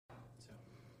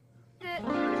This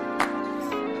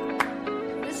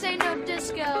ain't no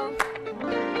disco.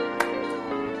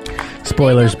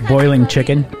 Spoilers, boiled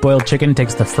chicken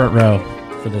takes the front row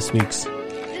for this week's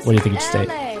What Do You Think Each State?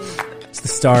 It's the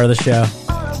star of the show.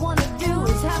 All I wanna do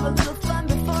is have a little fun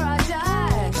before I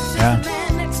die. Yeah. There's a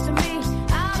man next to me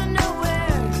out of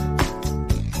nowhere.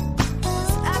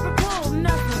 Apropos of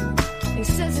nothing. He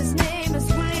says his name is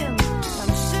William.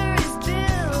 I'm sure he's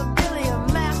Bill, Billy, or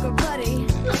Mac, or Buddy.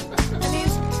 And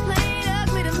he's plain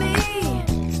ugly to me.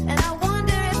 And I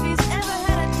wonder if he's ever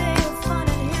had a day of fun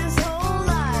in his whole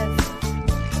life.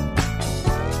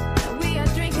 We are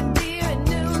drinking beer at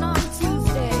noon on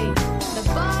Tuesday. The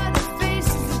bar that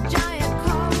faces a giant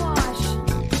car wash.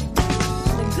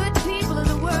 The good people of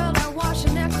the world are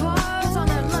washing their cars on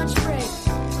their lunch break,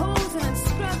 posing and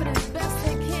scrubbing as best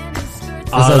they can in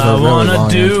skirts. All I wanna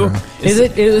do. Is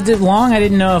it long? I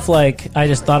didn't know if I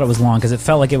just thought it was long because it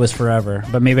felt like it was forever.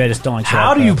 But maybe I just don't like.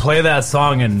 How do you play that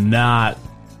song and not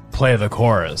play the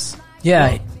chorus?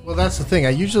 Yeah, Well, that's the thing. I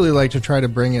usually like to try to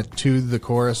bring it to the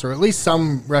chorus, or at least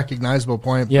some recognizable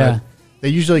point. Yeah. But they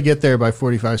usually get there by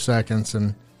 45 seconds,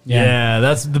 and Yeah,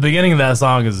 that's the beginning of that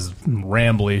song is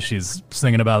rambly. She's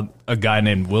singing about a guy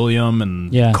named William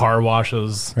and Yeah. car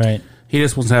washes. right. He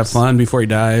just wants to have fun before he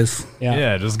dies. Yeah.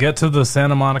 Yeah, just get to the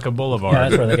Santa Monica Boulevard. Yeah,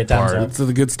 that's where they get down part. to. That's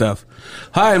the good stuff.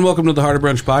 Hi, and welcome to the Heart of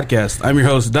Brunch podcast. I'm your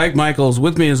host, Dyke Michaels.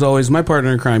 With me, as always, my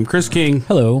partner in crime, Chris King.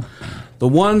 Hello. The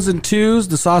ones and twos,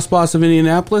 the Sauce Boss of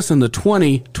Indianapolis, and the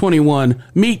 2021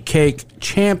 Meat Cake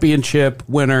Championship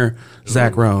winner,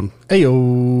 Zach Rohn.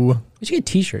 ayo. We should get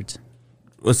T-shirts.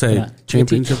 Let's say Yeah.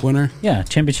 championship winner. Yeah,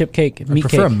 championship cake, I meat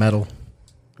prefer a cake. medal.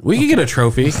 We could get a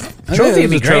trophy. Trophy would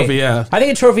be a great. trophy, yeah. I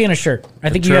think a trophy and a shirt. I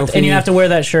think you have to, and you trophy. have to wear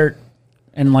that shirt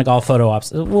and like all photo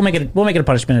ops. We'll make it a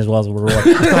punishment as well as a reward.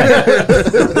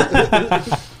 Go ahead.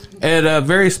 And a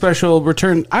very special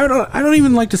return. I don't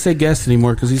even like to say guest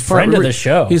anymore because he's Friend of the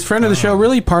show. He's friend of the show.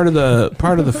 Really part of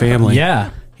the family.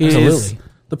 Yeah, He's absolutely.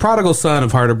 the prodigal son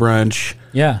of Heart of Brunch.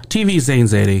 Yeah. TV Zane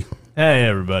Zadie. Hey,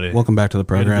 everybody. Welcome back to the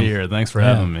Good to program. be here. Thanks for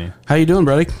having me. How you doing,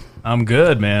 buddy? I'm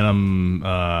good, man. I'm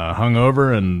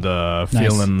hungover and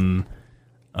feeling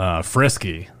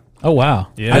frisky. Oh wow.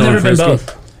 Yeah. I've never been Frisky.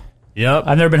 both. Yep.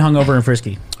 I've never been hungover and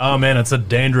frisky. Oh, man, it's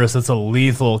a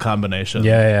lethal combination.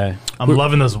 Yeah. I'm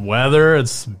loving this weather.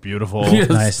 It's beautiful. Yes.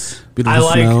 Nice. Beautiful I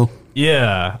like, snow.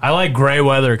 yeah, I like gray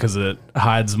weather because it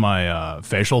hides my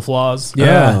facial flaws.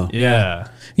 Yeah. Oh. Yeah.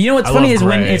 You know what's I funny love is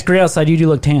when gray. it's gray outside, you do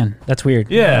look tan. That's weird.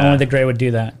 Yeah. Only the gray would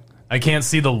do that. I can't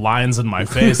see the lines in my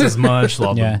face as much,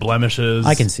 all Yeah. the blemishes.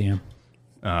 I can see him.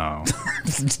 Oh.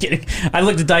 Just kidding. I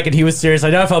looked at Dyke and he was serious. I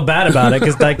know I felt bad about it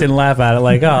because Dyke didn't laugh at it.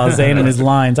 Like, oh, Zane and his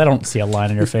lines. I don't see a line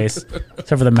in your face. Except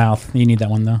for the mouth. You need that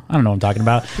one, though. I don't know what I'm talking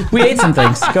about. We ate some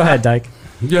things. Go ahead, Dyke.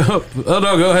 Yep. Oh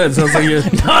no, go ahead. Sounds like you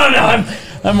No.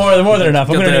 I'm more than enough.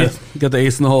 I'm going to got the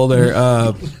ace in the hole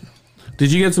there.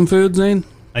 Did you get some food, Zane?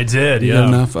 I did, You yeah. got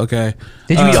enough? Okay.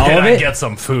 Did you eat all Can of I it? get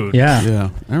some food? Yeah. Yeah. All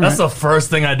right. That's the first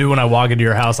thing I do when I walk into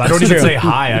your house. I don't That's even true. say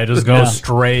hi. I just go Yeah.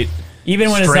 straight.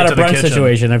 Even when it's Straight not a to the brunch kitchen.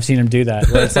 situation, I've seen him do that.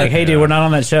 Where it's like, hey, dude, we're not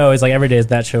on that show. It's like every day is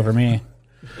that show for me.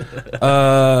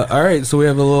 All right. So we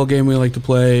have a little game we like to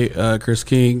play. Chris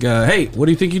King. Hey, what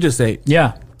do you think you just ate?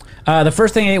 Yeah. The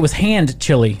first thing I ate was hand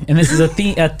chili. And this is a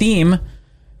theme.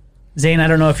 Zane, I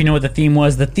don't know if you know what the theme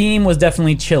was. The theme was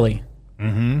definitely chili.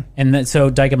 Mm-hmm. And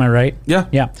so, Dyke, am I right? Yeah.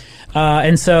 Yeah.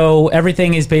 And so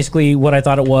everything is basically what I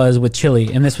thought it was with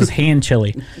chili. And this was hand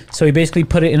chili. So he basically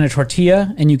put it in a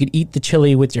tortilla and you could eat the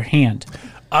chili with your hand.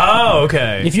 Oh,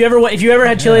 okay. If you ever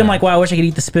had chili, I'm like, wow, I wish I could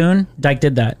eat the spoon. Dyke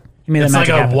did that. He made It's that like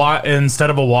magic happen. instead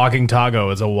of a walking taco,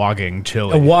 it's a walking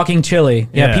chili. A walking chili.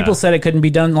 Yeah, Yeah. people said it couldn't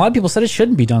be done. A lot of people said it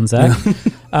shouldn't be done, Zach.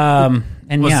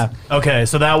 Yeah. Okay,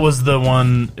 so that was the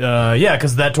one. Yeah,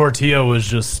 because that tortilla was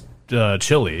just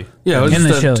chili. Yeah. It was, In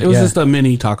the chili, it was yeah. just a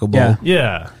mini taco bowl. Yeah.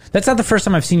 Yeah. That's not the first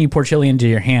time I've seen you pour chili into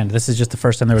your hand. This is just the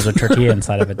first time there was a tortilla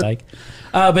inside of it, Dyke.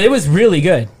 But it was really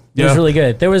good. It was Yeah. really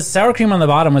good. There was sour cream on the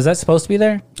bottom. Was that supposed to be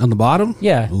there? On the bottom?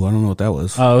 Yeah. Ooh, I don't know what that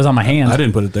was. Oh, it was on my hand. I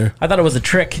didn't put it there. I thought it was a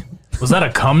trick. Was that a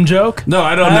cum joke? No,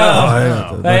 I don't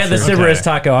know. I had the Sybaris Okay.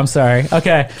 taco. I'm sorry.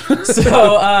 Okay. So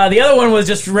the other one was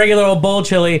just regular old bowl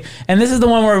chili. And this is the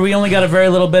one where we only got a very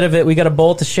little bit of it. We got a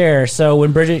bowl to share. So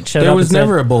when Bridget showed There up was and said-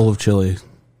 never a bowl of chili.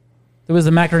 It was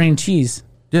the macaroni and cheese.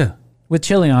 Yeah. with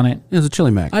chili on it. It's a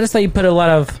chili mac. I just thought you put a lot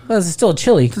of. Well, it's still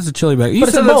chili. It's a chili mac. You But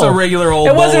it's said a that's a bowl. regular old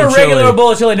It wasn't bowl a of regular chili.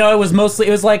 bowl of chili. No, it was mostly.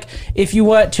 It was like if you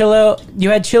want chili, you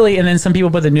had chili, and then some people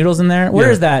put the noodles in there. Where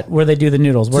Yeah. is that? Where they do the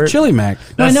noodles? Where It's a chili mac.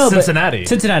 No, I That's know, but- Cincinnati.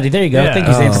 Cincinnati. There you go. Yeah. Thank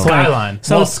you, Zane. Oh. Skyline.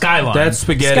 So Well, Skyline. That's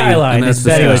spaghetti. Skyline and that's is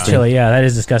better with disgusting. chili. Yeah, that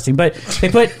is disgusting. But they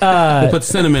put. Put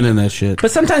cinnamon in that shit.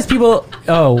 But sometimes people.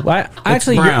 Oh, I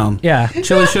actually. brown. Yeah.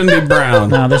 Chili shouldn't be brown.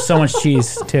 No, there's so much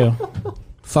cheese too.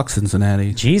 Fuck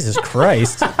Cincinnati. Jesus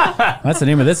Christ. That's the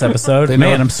name of this episode. They know-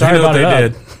 Man, I'm they sorry know about what it. they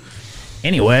Up.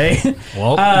 did.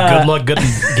 Well, good luck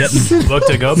getting booked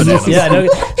to go bananas. Yeah, no,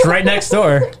 it's right next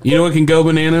door. You know what can go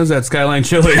bananas? At Skyline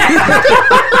Chili.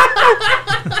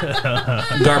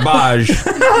 Garbage.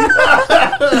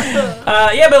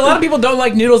 Yeah, but a lot of people don't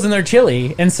like noodles in their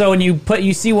chili, and so when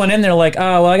you see one in there, like,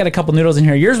 oh, well, I got a couple noodles in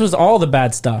here. Yours was all the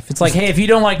bad stuff. It's like, hey, if you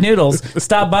don't like noodles,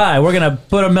 stop by. We're gonna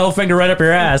put a middle finger right up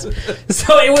your ass.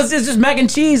 So it's just mac and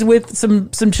cheese with some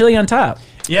chili on top.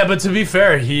 Yeah, but to be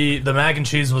fair, the mac and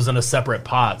cheese was in a separate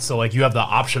pot, so like you have the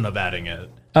option of adding it.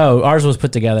 Oh, ours was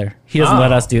put together. He doesn't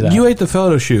let us do that. You ate the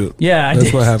photo shoot. Yeah, I That's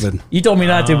did. what happened. You told me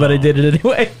not to, but I did it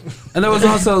anyway. And there was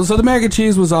also, so the mac and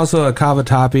cheese was also a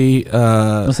cavatappi.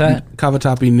 What's that?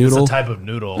 Cavatappi It's noodle. a type of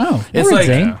noodle. Oh, It's we're like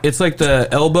Zane. it's like the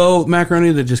elbow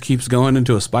macaroni that just keeps going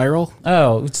into a spiral.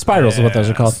 Oh, spirals is what those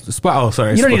are called.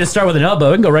 Sorry. You don't need to start with an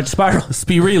elbow. We can go right to spiral.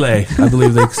 Spirale, I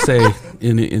believe they say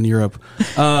in Europe.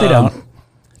 They don't.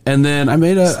 And then I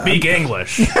made a Speak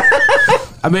English.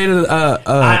 I made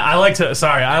I like to.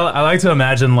 Sorry, I like to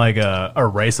imagine like a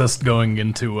racist going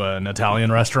into an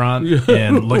Italian restaurant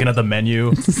and looking at the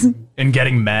menu and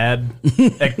getting mad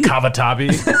at cavatappi.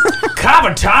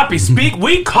 Cavatappi, speak.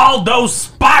 We call those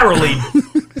spirally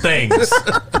things.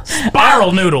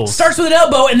 Spiral noodles. Starts with an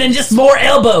elbow and then just more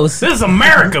elbows. This is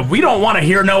America. We don't want to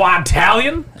hear no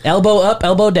Italian. Elbow up,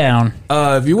 elbow down.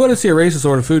 if you want to see a racist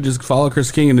order food, just follow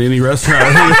Chris King into any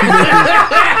restaurant.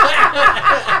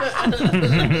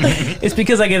 It's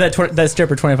because I gave that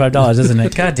stripper $25, isn't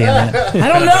it? God damn it! I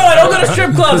don't know. I don't go to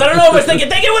strip clubs. I don't know what they get.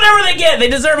 They get whatever they get. They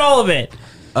deserve all of it.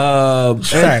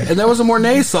 And there was a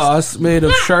Mornay sauce made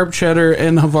of sharp cheddar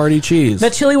and Havarti cheese.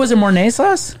 That chili was a Mornay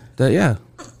sauce. Yeah.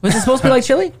 Was it supposed to be like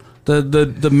chili?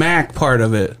 The mac part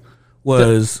of it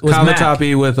was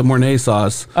cavatappi with a Mornay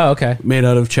sauce Oh, okay. made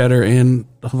out of cheddar and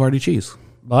Havarti cheese.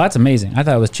 Well, that's amazing. I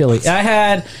thought it was chili.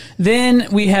 Then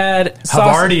we had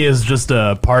sauce. Havarti is just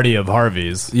a party of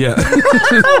Harveys. Yeah.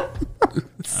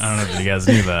 I don't know if you guys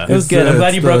knew that. It was good. I'm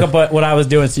glad you It's broke up what I was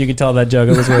doing so you could tell that joke.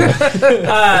 It was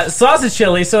weird. Sausage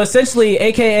chili. So essentially,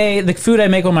 AKA the food I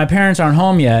make when my parents aren't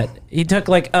home yet. He took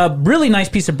like a really nice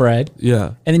piece of bread.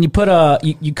 Yeah. And then you put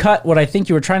you cut what I think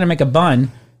you were trying to make a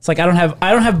bun. It's like I don't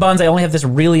have buns. I only have this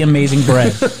really amazing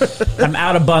bread. I'm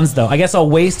out of buns though. I guess I'll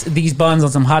waste these buns on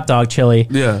some hot dog chili.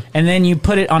 Yeah. And then you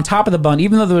put it on top of the bun,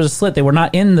 even though there was a slit. They were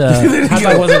not in the hot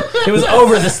dog. It was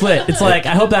over the slit. It's like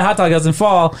I hope that hot dog doesn't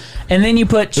fall. And then you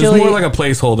put It chili. was more like a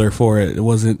placeholder for it. It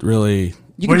wasn't really.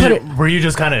 you can put it. Were you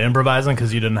just kind of improvising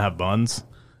because you didn't have buns?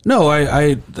 No,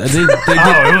 they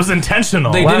Oh, it was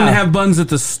intentional. They Wow. didn't have buns at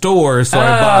the store, so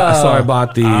I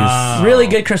bought these. Really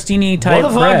good crostini type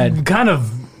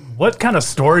What kind of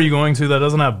store are you going to that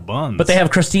doesn't have buns? but they have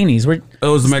crostinis. It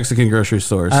was a Mexican grocery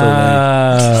store, so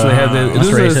they had that's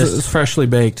it racist. was freshly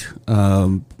baked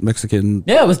Mexican.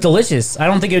 Yeah, it was delicious. I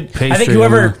don't think it. I think Pastry,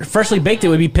 whoever yeah. freshly baked it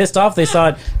would be pissed off. They saw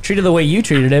it treated the way you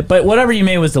treated it. But whatever you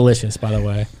made was delicious. By the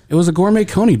way. It was a gourmet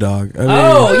coney dog. I mean,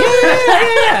 Oh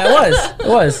yeah. It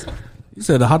was. you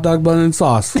said a hot dog bun and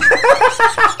sauce.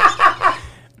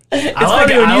 I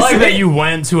funny when you like say- that you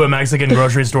went to a Mexican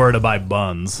grocery store to buy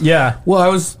buns. Yeah. Well, I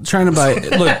was trying to buy.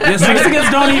 Look, yesterday, Mexicans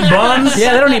don't eat buns.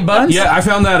 Yeah, they don't need buns. yeah, I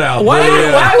found that out. Why?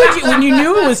 Yeah. Why would you? When you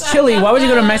knew it was chili, why would you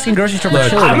go to a Mexican grocery store for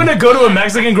chili? I'm gonna go to a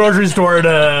Mexican grocery store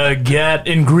to get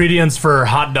ingredients for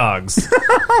hot dogs.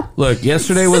 Look,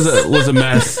 yesterday was a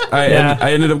mess. Yeah.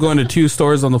 I ended up going to 2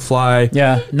 stores on the fly.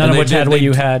 Yeah, none And of they which had what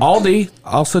you had. Aldi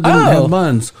also didn't Oh. have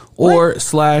buns.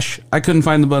 I couldn't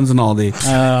find the buns in Aldi.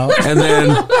 Oh. And then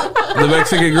the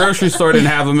Mexican grocery store didn't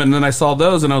have them, and then I saw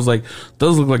those, and I was like,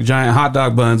 those look like giant hot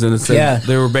dog buns, and it said Yeah.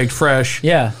 they were baked fresh.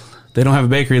 Yeah. They don't have a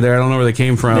bakery there. I don't know where they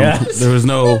came from. Yeah. There was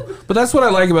no... But that's what I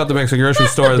like about the Mexican grocery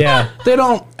store. Yeah. They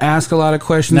don't ask a lot of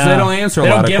questions. No. They don't answer They a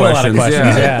don't lot give of a lot of questions.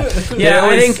 questions. They Yeah. I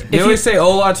always, think they if always say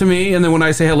hola to me, and then when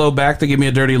I say hello back, they give me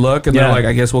a dirty look, and Yeah. they're like,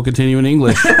 I guess we'll continue in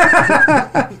English.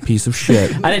 Piece of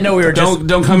shit. I didn't know we were just.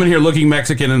 Don't come in here looking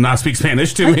Mexican and not speak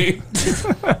Spanish to me.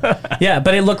 Yeah,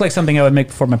 but it looked like something I would make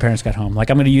before my parents got home. Like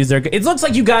I'm going to use their. It looks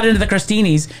like you got into the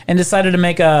crostinis and decided to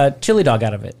make a chili dog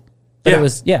out of it. But Yeah. it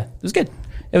was good.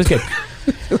 It was good.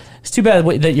 It's too bad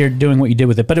that you're doing what you did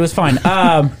with it, but it was fine.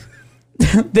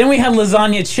 Then we had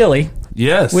lasagna chili,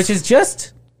 Yes. which is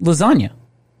just lasagna,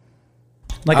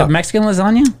 like a Mexican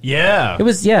lasagna. Yeah. It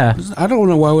was, yeah. I don't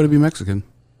know why would it be Mexican.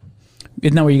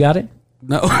 Isn't that where you got it?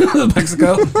 No,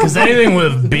 Mexico. Because anything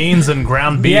with beans and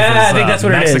ground beef Yeah, is I think that's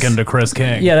what it is. Mexican to Chris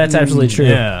King. Yeah, that's absolutely true.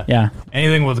 Yeah. Yeah.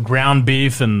 Anything with ground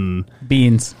beef and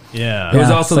Beans. yeah. It was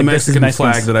Yeah, also it's the like this is Mexican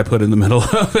Mexicans. flag that I put in the middle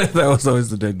of it. That was always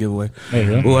the dead giveaway.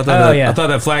 really? Well, I thought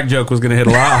that flag joke was going to hit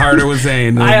a lot harder with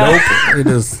Zane. Nope. It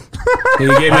just. He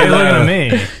gave me Why are you looking the-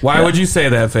 at me? Why would you say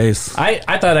that face? I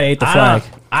thought I ate the flag.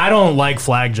 I don't like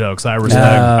flag jokes. I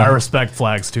respect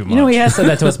flags too much. You know, he has said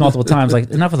that to us multiple times. Like,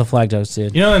 enough of the flag jokes,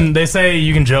 dude. You know, and they say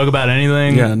you can joke about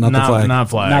anything. Yeah, not the flag. Not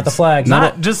flags. Not the flags.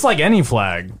 Not just like any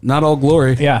flag. Not all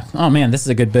glory. Yeah. Oh man, this is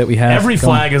a good bit we have. Every going.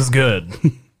 flag is good.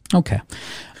 Okay.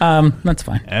 That's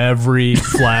fine. Every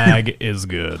flag is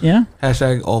good. Yeah.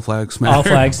 Hashtag all flags matter.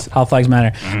 All flags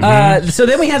matter. So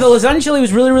then we had the lasagna chili.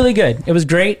 Was really, really good. It was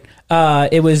great.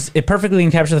 It perfectly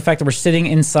encapsulated the fact that we're sitting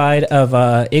inside of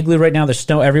Igloo right now. There's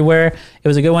snow everywhere. It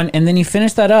was a good one. And then he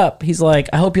finished that up. He's like,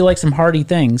 I hope you like some hearty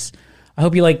things. I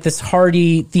hope you like this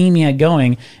hearty theme he had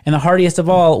going. And the heartiest of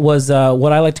all was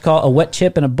what I like to call a wet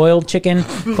chip and a boiled chicken,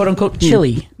 quote unquote,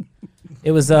 chili.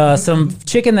 It was some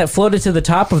chicken that floated to the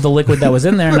top of the liquid that was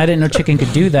in there, and I didn't know chicken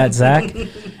could do that, Zach.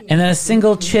 And then a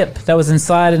single chip that was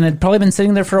inside, and it had probably been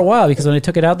sitting there for a while because when I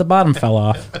took it out, the bottom fell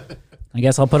off. I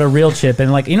guess I'll put a real chip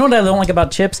in. Like, you know what I don't like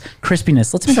about chips?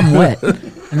 Crispiness. Let's make them wet,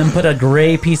 and then put a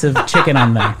gray piece of chicken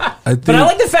on there. But I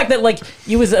like the fact that like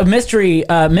it was a mystery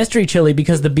chili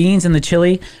because the beans and the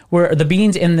chicken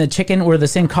were the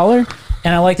same color,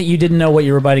 and I like that you didn't know what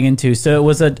you were biting into. So it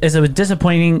was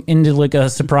disappointing into like a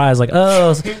surprise. Like,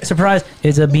 oh, surprise!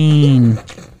 It's a bean.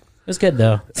 It was good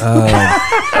though.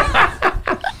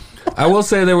 I will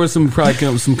say there was some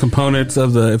components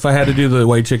of the. If I had to do the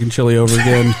white chicken chili over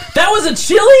again, That was a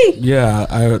chili. yeah,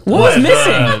 What was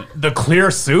missing? The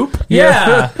clear soup?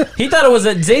 Yeah. He thought it was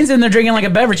Zane's in there drinking like a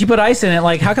beverage. He put ice in it.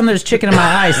 Like, how come there's chicken in my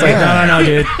ice? Like, no,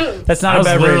 dude. That's not I a was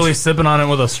beverage. literally sipping on it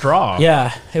with a straw.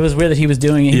 Yeah, it was weird that he was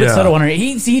doing it. He put Yeah. soda water.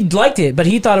 He liked it, but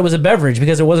he thought it was a beverage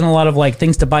because there wasn't a lot of like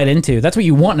things to bite into. That's what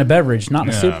you want in a beverage, not in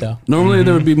a Yeah. soup, though. Normally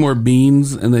there would be more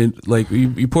beans, and they like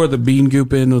you pour the bean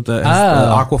goop in with the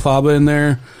aquafaba in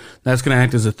there. That's going to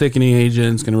act as a thickening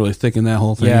agent. It's going to really thicken that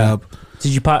whole thing Yeah. up.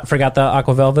 Did you forgot the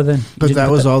aqua velva then? But that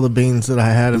was all the beans that I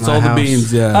had in It's my all house. the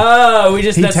beans, yeah. Oh, He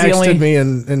that's the texted only. me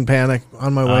in panic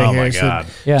on my way Oh, here. my He said, God.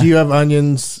 Yeah. do you have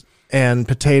onions and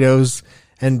potatoes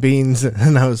and beans?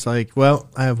 And I was like, well,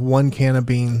 I have one can of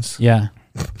beans. Yeah,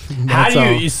 How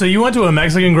do you? So you went to a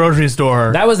Mexican grocery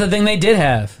store, that was the thing they did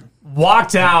have.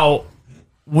 walked out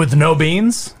with no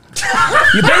beans.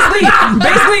 You basically,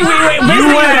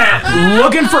 You went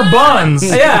looking for buns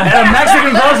Yeah. at a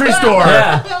Mexican grocery store,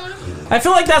 yeah. I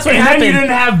feel like that's what and happened. then you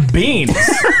didn't have beans.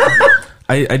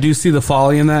 I do see the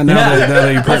folly in that now. Yeah. Now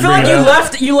that you I feel bring like it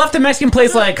up. you left the Mexican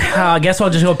place like, I guess I'll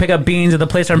just go pick up beans at the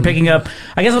place where I'm picking up.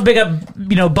 I guess I'll pick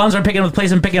up, buns. I'm picking up the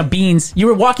place I'm picking up beans. You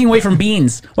were walking away from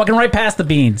beans, walking right past the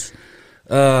beans.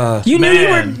 You knew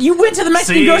Man. you went to the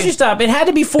Mexican See? grocery stop. It had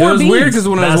to be It four was beans. weird because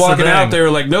when I was That's the walking out, thing. they were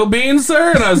like, "No beans,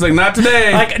 sir," and I was like, "Not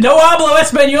today." like no hablo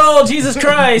español, Jesus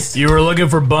Christ. You were looking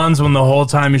for buns when the whole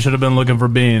time you should have been looking for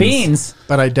beans. Beans.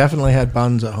 But I definitely had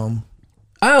buns at home.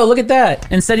 Oh, look at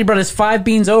that. Instead, he brought his 5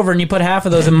 beans over and you put half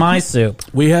of those in my soup.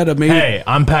 we had a maybe. Hey,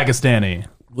 I'm Pakistani.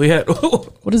 We had.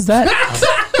 What is that?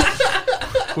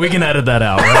 We can edit that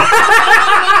out.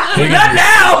 Right? Not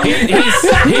now!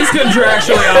 He's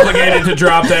contractually obligated to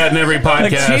drop that in every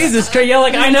Like, podcast. Jesus Christ. Yeah,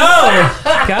 like, I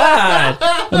know. God.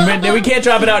 I mean, we can't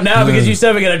drop it out now because you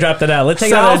said we got to drop that out. Let's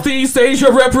take it out. Southeast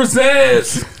Asia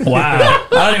represents. Wow.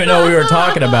 I don't even know what we were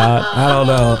talking about. I don't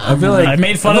know. I feel like I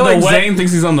made fun I feel of the like wet- Zane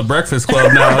thinks he's on the Breakfast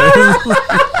Club now,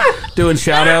 doing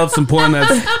shout outs and pouring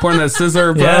that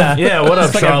scissor. Yeah. Yeah, what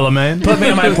up, Fucking Charlemagne? Put me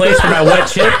on my place for my wet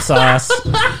chip sauce.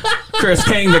 Chris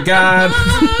King, the God.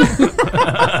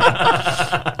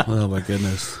 Oh my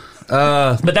goodness.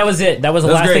 But that was it. That was the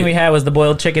That was last great. thing we had was the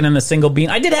boiled chicken and the single bean.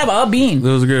 I did have a bean. That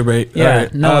was a good bait. Yeah. All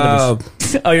right. No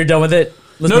others. Oh, you're done with it?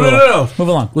 Let's No, move no, along. no, no. Move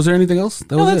along. Was there anything else?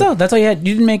 That No, was that's it. all. That's all you had.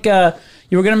 You didn't make.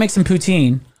 You were gonna make some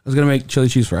poutine. I was gonna make chili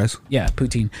cheese fries. Yeah,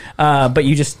 poutine. But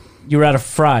you were out of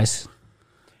fries.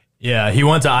 Yeah, he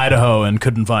went to Idaho and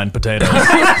couldn't find potatoes.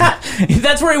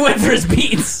 That's where he went for his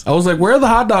beans. I was like, "Where are the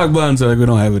hot dog buns?" They're like, we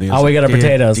don't have any. I Oh, was we got our like,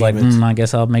 potatoes. damn Like, it. I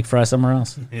guess I'll make fries somewhere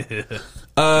else.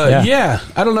 Yeah.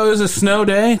 I don't know. It was a snow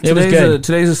day. It was good.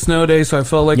 Today's a snow day, so I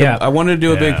felt like Yeah. I wanted to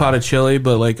do a big Yeah. pot of chili,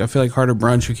 but like I feel like harder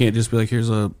brunch. You can't just be like, here's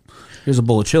a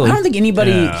bowl of chili. I don't think anybody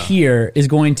Yeah. here is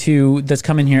going to that's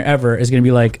come in here ever is going to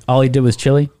be like all he did was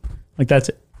chili. Like that's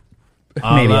it.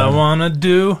 All Maybe, I I don't know. wanna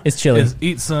do It's chili. is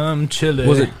eat some chili.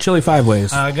 Was it chili 5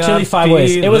 ways? I got Chili 5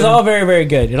 ways. It was feeling- all very, very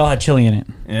good. It all had chili in it.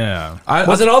 Yeah.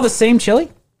 Was it all the same chili?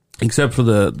 Except for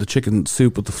the chicken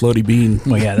soup with the floaty bean.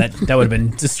 Well, yeah, that would have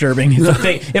been disturbing.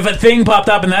 If a thing popped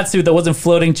up in that soup that wasn't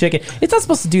floating chicken. It's not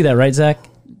supposed to do that, right, Zach?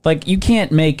 Like, you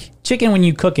can't make chicken when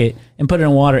you cook it and put it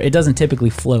in water. It doesn't typically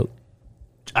float.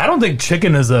 I don't think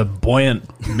chicken is a buoyant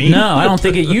meat. No, I don't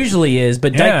think it usually is,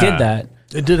 but Dyke Yeah. did that.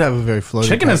 It did have a very floaty.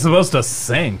 Chicken type. is supposed to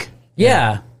sink.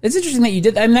 Yeah. It's interesting that you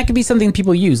did. I mean, that could be something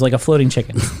people use, like a floating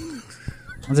chicken.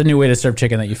 That's a new way to serve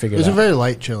chicken that you It figured was a out. very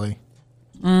light chili.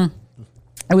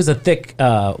 It was a thick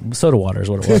soda water is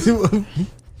what it was.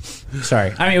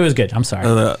 Sorry. I mean, it was good. I'm sorry.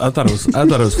 I thought it was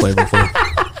flavorful.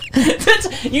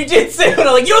 You did say it. I'm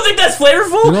like, you don't think that's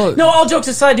flavorful? You know- No, all jokes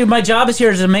aside, dude, my job is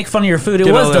here to make fun of your food. It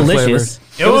Get was all that delicious.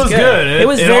 It was good. It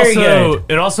was very good.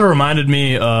 It also reminded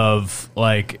me of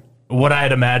like what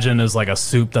I'd imagine is like a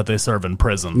soup that they serve in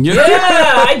prison. Yeah,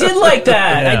 I did like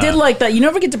that. I Yeah. did like that. You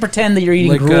never get to pretend that you're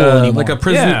eating like gruel anymore. like a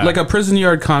prison Yeah. like a prison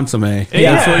yard consomme.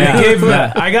 Yeah, so it you- gave me,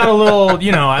 I got a little,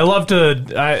 I love to,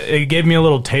 it gave me a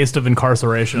little taste of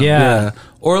incarceration. Yeah. Yeah.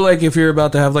 Or like if you're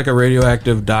about to have like a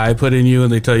radioactive dye put in you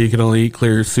and they tell you can only eat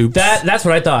clear soups. That's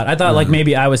what I thought. I thought like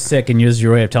maybe I was sick and used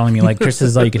your way of telling me like Chris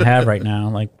is all you can have right now.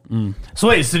 Like, So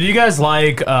wait, so do you guys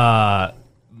like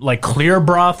clear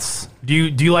broths? Do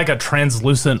you like a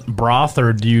translucent broth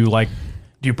or do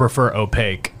you prefer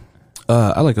opaque?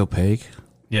 I like opaque.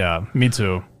 Yeah, me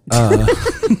too.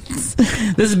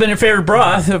 this has been your favorite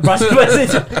broth.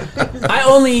 I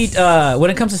only eat when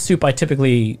it comes to soup. I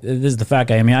typically this is the fat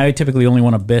guy. I mean, I typically only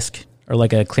want a bisque or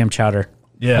like a clam chowder.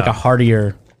 Yeah. like a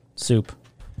heartier soup.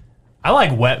 I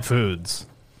like wet foods.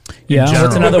 Yeah, general.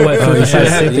 what's another wet food? You should besides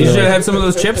soup have you like? had some of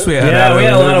those chips we had. Yeah, we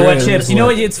had a lot of wet Yeah. chips. You know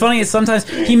what? It's funny. Is sometimes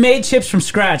he made chips from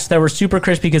scratch that were super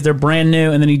crispy because they're brand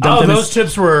new, and then he dumped Oh, them. those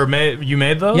chips were made. You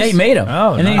made those? Yeah, he made them.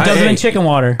 Oh, and then he nice. dumped them in Hey, chicken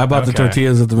water. I bought the Okay.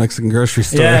 tortillas at the Mexican grocery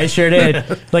store. Yeah, he sure did.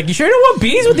 Like, you sure don't want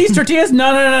beans with these tortillas?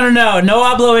 No. No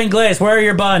hablo inglés. Where are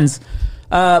your buns?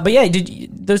 But yeah,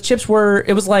 those chips were.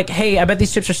 It was like, hey, I bet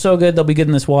these chips are so good they'll be good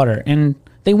in this water, and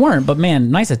they weren't. But man,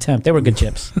 nice attempt. They were good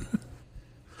chips.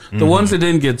 The ones that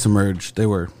didn't get submerged, they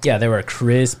were Yeah, they were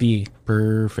crispy.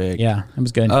 perfect. Yeah, it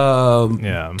was good.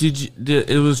 Yeah.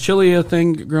 It was chili a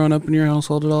thing growing up in your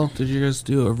household at all? Did you guys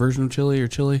do a version of chili or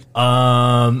chili?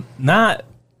 Not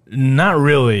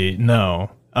really.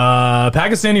 No.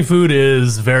 Pakistani food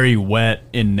is very wet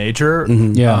in nature.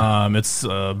 Yeah. It's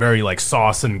very like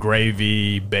sauce and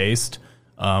gravy based.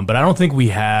 But I don't think we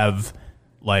have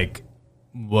like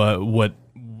what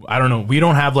I don't know. We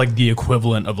don't have like the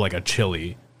equivalent of like a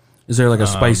chili. Is there like a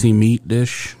spicy meat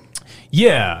dish?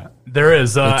 Yeah, there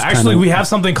is. Actually, we have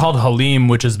something called halim,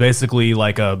 which is basically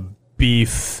like a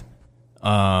beef,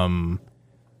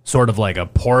 sort of like a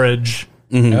porridge.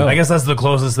 Oh. I guess that's the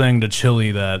closest thing to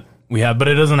chili that we have, but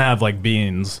it doesn't have like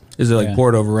beans. Is it like Yeah.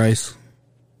 poured over rice?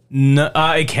 No,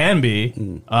 it can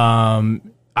be.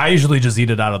 I usually just eat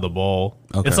it out of the bowl.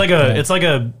 Okay. It's like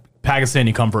a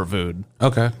Pakistani comfort food.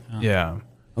 Okay. Yeah,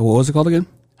 What was it called again?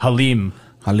 halim.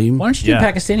 Halim? Why don't you do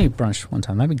yeah. Pakistani brunch one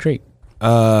time? That'd be great.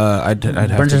 I'd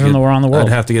have Brunches to from get, around the world.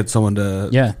 I'd have to get someone to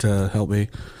Yeah. to help me.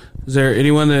 Is there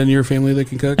anyone in your family that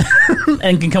can cook?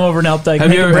 And can come over and help. Like, have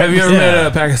make you a ever breakfast. met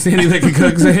a Pakistani that can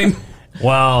cook, Zane?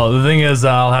 Well, the thing is,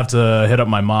 I'll have to hit up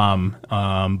my mom,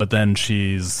 but then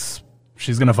she's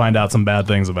gonna find out some bad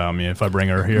things about me if I bring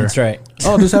her here. That's right.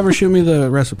 Oh, just have her shoot me the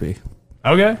recipe.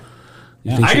 Okay,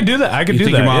 think I she- could do that. I could You do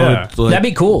think that. your mom Yeah. would like, That'd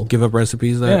be cool. give up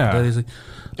recipes that, Yeah. that easy?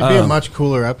 It'd be a much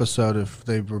cooler episode if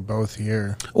they were both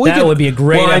here. That would be a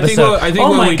great I think episode. what, I think Oh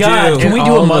what my we God, do, can we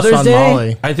do All a of us Mother's on Day?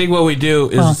 Molly. I think what we do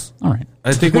is Well, all right.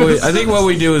 I think what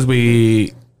we do is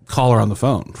we call her on the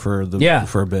phone for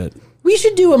a bit. We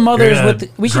should do a You're Mother's gonna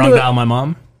with. We should drunk do dial it. my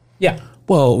mom. Yeah.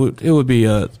 Well, it would be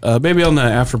maybe on the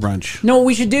after brunch. No, what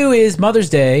we should do is Mother's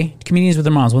Day. Comedians with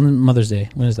their moms. When is Mother's Day?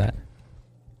 When is that?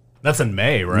 That's in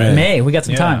May, right? May. We got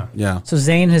some Yeah. time. Yeah, So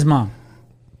Zane and his mom.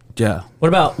 yeah, What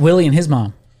about Willie and his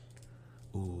mom?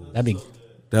 That'd be.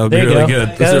 that would be There you really go. good.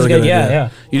 That That's a was really good, yeah, idea. yeah.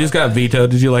 You just got vetoed.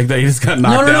 Did you like that? You just got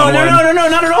knocked No, down. not at all. You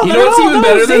Not know at what's all. even No,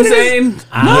 better than Zane is-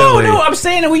 Zane? No, Willie. I'm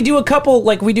saying that we do a couple.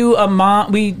 Like we do a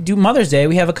mom. We do Mother's Day.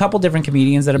 We have a couple different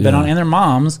comedians that have been Yeah. on and their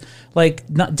moms. Like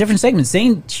not different segments.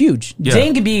 Zane's huge. Yeah.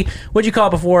 Zane could be what'd you call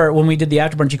it before when we did the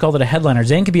after brunch? You called it a headliner.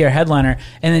 Zane could be our headliner,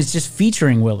 and it's just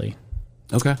featuring Willie.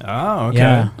 Okay, Oh, okay.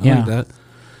 Yeah, I like that.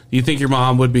 You think your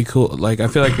mom would be cool? Like, I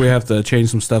feel like we have to change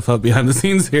some stuff up behind the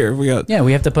scenes here. We got Yeah,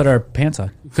 we have to put our pants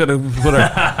on. gotta put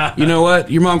our. You know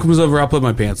what? Your mom comes over. I'll put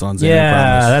my pants on. Zane, I Yeah,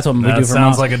 promise. that's what we That do for sounds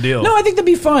moms. like a deal. No, I think that'd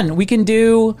be fun. We can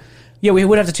do. Yeah, we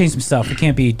would have to change some stuff. We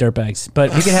can't be dirtbags,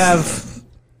 but we could have.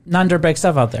 non-dirtbag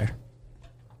stuff out there.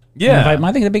 Yeah. I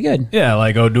think that'd be good. Yeah,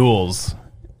 like O'Doul's.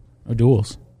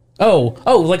 O'Doul's. Oh,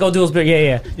 like O'Doul's.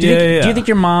 Yeah. Do you think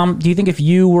your mom? Do you think if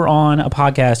you were on a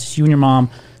podcast, you and your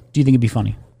mom, do you think it'd be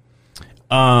funny?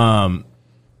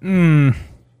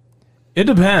 It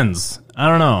depends. I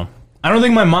don't know. I don't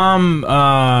think my mom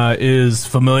is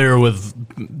familiar with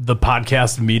the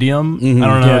podcast medium. I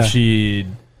don't know if she'd.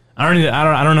 I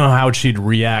don't know how she'd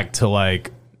react to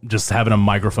like just having a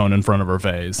microphone in front of her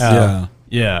face.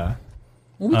 Yeah.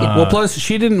 Well, plus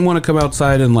she didn't want to come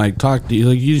outside and like talk to you.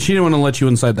 Like she didn't want to let you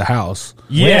inside the house.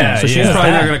 Yeah. So she's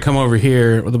probably not going to come over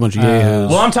here with a bunch of yahoos.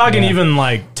 Well, I'm talking even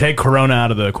like take Corona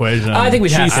out of the equation. I think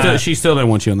she still didn't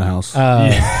want you in the house.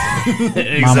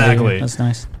 Exactly. That's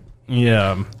nice.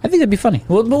 Yeah. I think that'd be funny.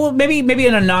 Well, maybe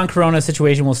in a non-corona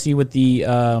situation, we'll see what the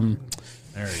There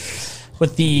he is.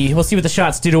 we'll see what the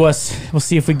shots do to us. We'll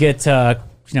see if we get kind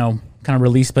of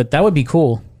released. But that would be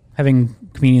cool having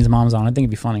comedians' moms on. I think it'd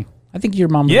be funny. I think your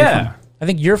mom would be funny. I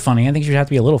think you're funny. I think you'd have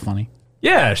to be a little funny.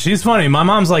 Yeah, she's funny. My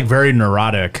mom's like very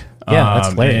neurotic. Yeah, that's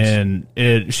hilarious.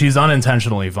 And she's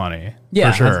unintentionally funny.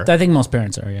 Yeah, for sure. I think most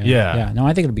parents are. Yeah. No,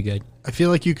 I think it'd be good. I feel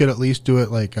like you could at least do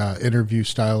it like interview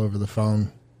style over the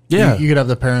phone. Yeah. You could have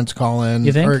the parents call in.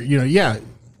 You think? Or, yeah.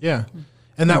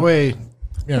 And that way,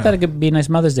 I thought it could be a nice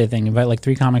Mother's Day thing. Invite like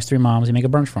 3 comics, 3 moms, and make a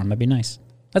brunch for them. That'd be nice.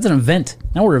 That's an event.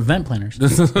 Now we're event planners.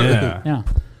 Yeah. Yeah.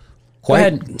 Go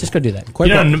ahead. Just go do that.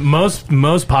 Most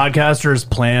podcasters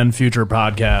plan future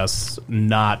podcasts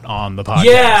not on the podcast.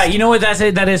 Yeah, you know what?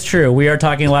 That is true. We are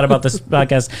talking a lot about this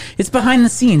podcast. It's behind the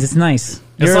scenes. It's nice.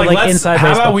 It's You're like, inside how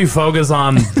baseball. about we focus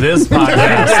on this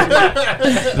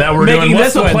podcast that we're Making doing? What's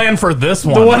this the one. plan for this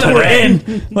one? The one that we're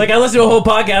today? in. Like, I listened to a whole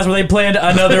podcast where they planned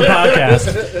another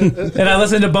podcast. And I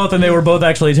listened to both, and they were both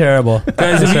actually terrible.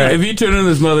 Guys, if you tune in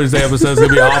this Mother's Day episode, it's going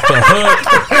to be off the hook.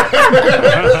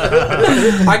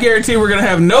 I guarantee we're going to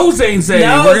have no Zane Zadie.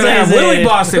 No We're going to have Zane Willie Zadie.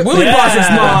 Boston. Willie Yeah. Boston's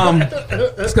mom.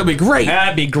 It's going to be great.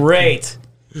 That'd be great.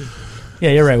 Yeah,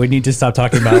 you're right. We need to stop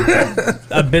talking about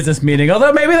a business meeting.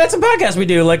 Although maybe that's a podcast we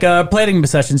do, like planning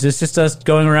sessions. It's just us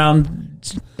going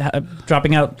around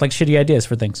dropping out like shitty ideas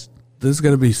for things. This is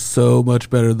going to be so much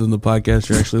better than the podcast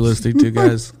you're actually listening to,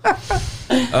 guys.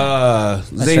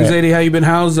 Zane Zadie, how you been?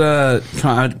 How's I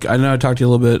know I talked to you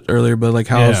a little bit earlier, but like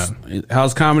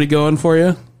how's comedy going for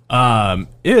you?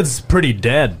 It's pretty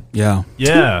dead. Yeah.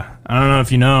 Yeah. I don't know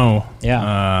if you know.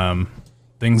 Yeah.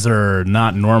 Things are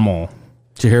not normal.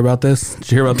 Did you hear about this?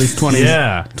 Did you hear about these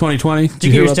 2020? Did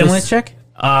you get your stimulus check?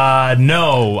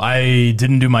 No, I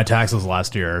didn't do my taxes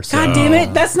last year. So, God damn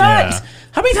it. That's not. yeah.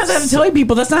 How many times I have to tell you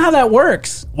people that's not how that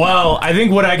works? Well, I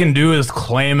think what I can do is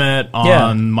claim it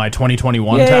on my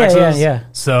 2021 Yeah, taxes. yeah.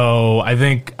 So I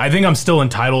think I'm still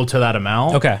entitled to that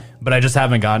amount. Okay. But I just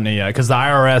haven't gotten it yet because the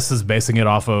IRS is basing it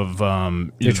off of Your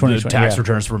the 2020, tax yeah.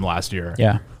 returns from last year.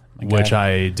 Yeah. Which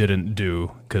I didn't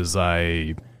do because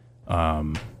I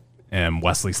am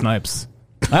Wesley Snipes.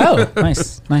 Oh,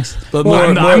 nice. But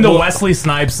I'm the Wesley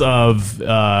Snipes of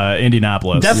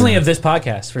Indianapolis. Definitely of this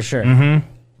podcast, for sure. Mm-hmm.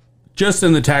 just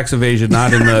in the tax evasion,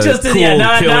 not in the Just cool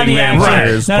not killing the action.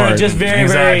 vampires No, part. just very,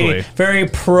 Exactly. very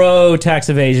pro tax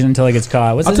evasion until he gets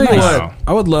caught. I'll tell you nice. what,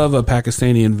 I would love a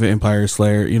Pakistani vampire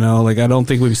slayer. You know, like I don't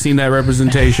think we've seen that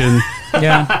representation.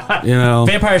 Yeah. You know,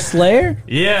 Vampire Slayer?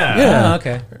 Yeah. Yeah. Oh,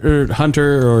 okay. or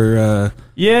Hunter or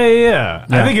Yeah. Yeah.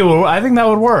 I think that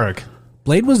would work.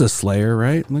 Blade was a slayer,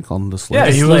 right? They call him the Slayer.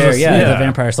 Yeah, he was Slayer, a- yeah, yeah. the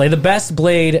Vampire Slayer. The best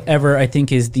Blade ever, I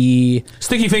think, is the...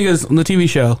 Sticky Fingers on the TV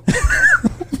show.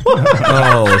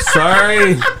 Oh,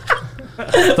 sorry.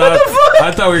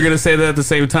 I thought we were going to say that at the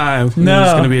same time. No.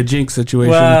 It's going to be a jinx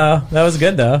situation. Wow, that was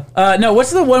good, though. No,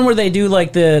 what's the one where they do,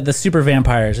 like, the super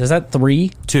vampires? Is that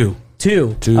 3? 2.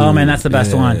 2. Two. Oh, man, that's the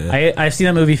best Yeah. one. I've seen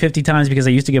that movie 50 times because I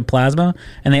used to get plasma,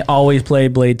 and they always play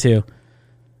Blade 2.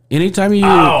 Anytime you...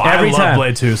 Oh, Every I love time.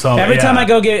 Blade 2. So Every yeah. time I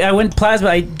go get... I went plasma.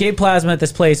 I gave plasma at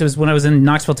this place. It was when I was in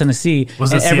Knoxville, Tennessee.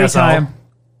 Was and it every CSL? time...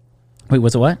 Wait,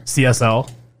 was it what? CSL.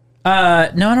 No,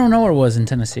 I don't know where it was in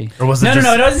Tennessee. Or was it no, just-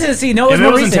 no, it wasn't Tennessee. No, it was If it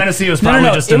more was in recent. Tennessee, it was No, probably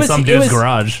no, just it in was- some it dude's was-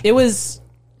 garage. It was...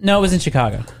 No, it was in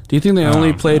Chicago. Do you think they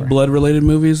only played blood-related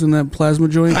movies in that plasma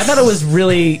joint? I thought it was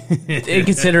really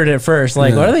inconsiderate at first.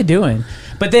 Like, what are they doing?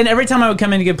 But then every time I would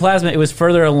come in to get plasma, it was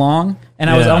further along,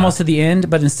 and I was Yeah. almost to the end,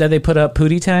 but instead they put up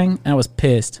Pootie Tang, and I was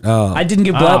pissed. Oh. I didn't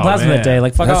get Oh, plasma that man. day.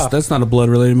 Like, fuck off. That's not a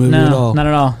blood-related movie at No, all. not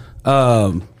at all.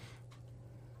 Um,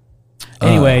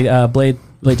 Anyway, Blade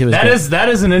Blade 2 was That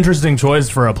good. is an interesting choice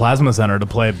for a plasma center to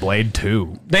play Blade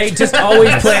 2. They just always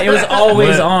play. It was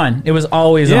always on. It was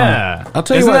always on. Yeah, I'll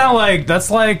tell you Isn't what- that like that's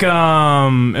like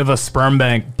if a sperm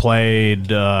bank played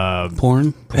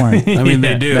Porn. Porn. I mean,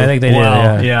 they do. I think they do.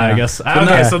 well, Yeah, I guess.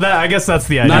 Okay, so I guess that's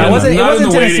the idea. Not- It wasn't, it Not in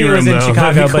wasn't the Tennessee, waiting it was in room, though.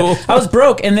 Chicago, That'd be but cool. I was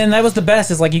broke, and then that was the best,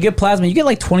 is like you get plasma, you get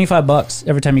like $25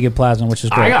 every time you get plasma, which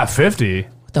is great. I got 50.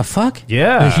 What the fuck?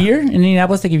 Yeah. Here in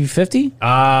Indianapolis, they give you 50?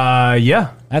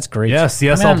 Yeah. That's great. Yeah,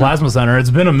 CSL I mean, Plasma Center. It's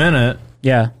been a minute.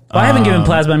 Yeah. Well, I haven't given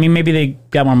plasma. I mean, maybe they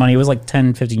got more money. It was like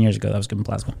 10, 15 years ago that I was giving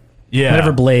plasma. Yeah.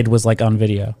 Whenever Blade was like on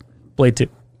video. Blade 2.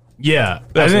 Yeah. I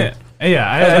That's think, my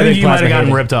I big think you might plasma have gotten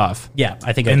hater. ripped off Yeah,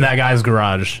 I think I in did. that guy's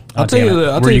garage. I'll tell damn you it. the,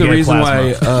 I'll Where tell you you the get reason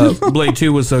why plasma. Blade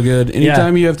 2 was so good.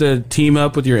 Anytime you have to team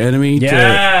up with your enemy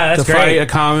Yeah, to that's fight great. a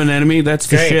common enemy, that's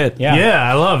the Great. shit. Yeah. Yeah,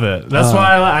 I love it. That's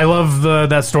why I love that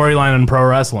storyline in pro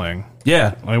wrestling.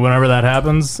 Yeah. Like whenever that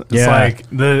happens, it's Yeah. like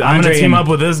I'm going Andre to team and- up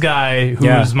with this guy who's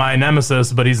Yeah. my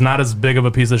nemesis, but he's not as big of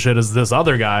a piece of shit as this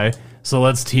other guy. So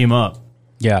let's team up.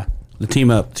 Yeah. The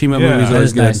team up. Team up Yeah. movies are That always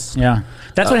is good. nice. Yeah.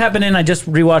 That's what happened in, I just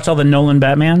rewatched all the Nolan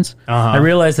Batmans. I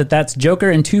realized that's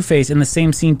Joker and Two-Face in the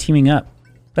same scene teaming up.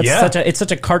 That's Yeah. it's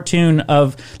such a cartoon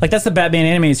of, like, that's the Batman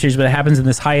animated series, but it happens in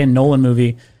this high-end Nolan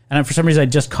movie. And for some reason, I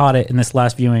just caught it in this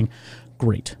last viewing.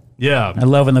 Great. Yeah. I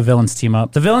love when the villains team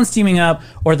up. The villains teaming up,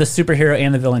 or the superhero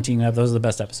and the villain teaming up. Those are the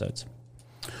best episodes.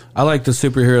 I like the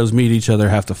superheroes meet each other,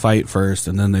 have to fight first,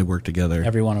 and then they work together.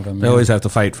 Every one of them. They always have to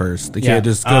fight first. They Yeah. can't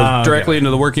just go directly into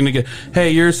the working together.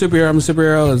 Hey, you're a superhero, I'm a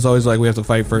superhero. It's always like we have to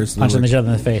fight first. and then punching we- each other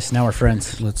in the face. Now we're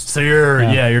friends. So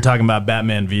you're talking about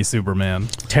Batman v Superman.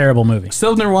 Terrible movie.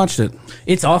 Still never watched it.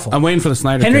 It's awful. I'm waiting for the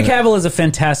Snyder Henry cut. Cavill is a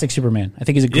fantastic Superman. I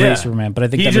think he's a great Yeah. Superman, but I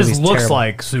think he that just movie's looks terrible.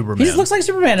 like Superman. He just looks like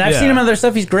Superman. I've Yeah. seen him in other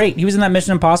stuff. He's great. He was in that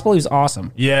Mission Impossible. He was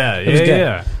awesome. Yeah, It was yeah,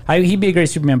 good. yeah. He'd be a great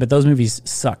Superman, but those movies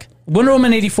suck. Wonder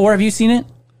Woman 84, have you seen it?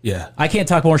 Yeah. I can't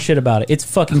talk more shit about it. It's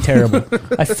fucking terrible.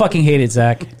 I fucking hate it,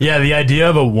 Zach. Yeah, the idea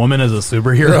of a woman as a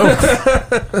superhero.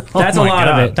 That's a my lot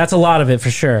of God. it. That's a lot of it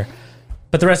for sure.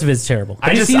 But the rest of it's terrible.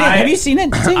 Have you seen it? Have you seen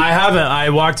it? I haven't. I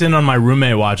walked in on my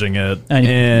roommate watching it,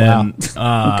 and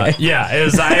Okay. yeah, it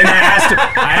was. And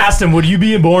I asked him, "Would you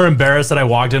be more embarrassed that I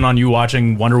walked in on you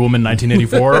watching Wonder Woman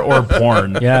 1984 or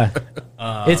porn?" Yeah.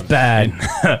 It's bad.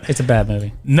 It's a bad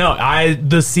movie. No,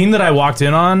 the scene that I walked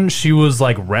in on, she was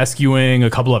like rescuing a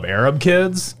couple of Arab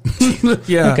kids,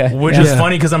 Yeah. Okay. which Yeah. is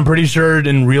funny because I'm pretty sure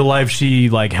in real life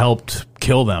she like helped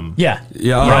kill them. Yeah.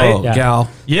 Yeah. Right? Oh, Yeah. Gal.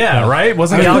 Yeah, right?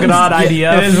 Wasn't Gal Gadot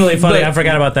IDF? It is really funny. But- I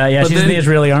forgot about that. Yeah, but she's in then- the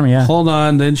Israeli army. Yeah. Hold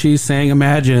on. Then she sang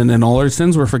Imagine, and all her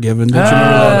sins were forgiven. Did you remember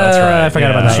that? that's right. I forgot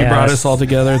Yeah. about that. She yeah, brought that's- us all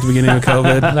together at the beginning of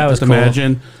COVID. That was with cool.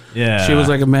 Imagine. Yeah. She was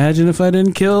like, imagine if I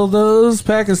didn't kill those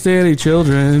Pakistani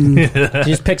children. She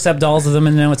just picks up dolls of them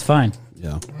and then it's fine.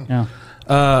 Yeah. Yeah.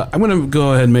 I'm going to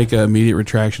go ahead and make an immediate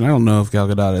retraction. I don't know if Gal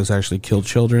Gadot has actually killed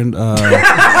children. The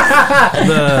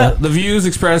views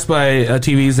expressed by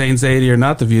TV Zane Zadie are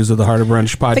not the views of the Heart of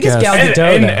Brunch podcast. think it's Gal And,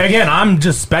 Gadot, and though. again, I'm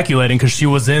just speculating because she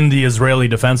was in the Israeli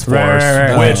Defense Force,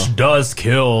 right. which does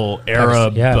kill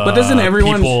Arab Yeah. But doesn't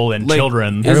everyone people and like,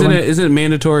 children. Isn't it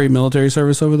mandatory military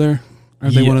service over there?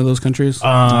 Aren't they Yeah. one of those countries?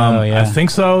 Oh, yeah. I think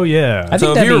so. Yeah. I think so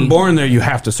if that'd you were be- born there, you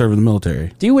have to serve in the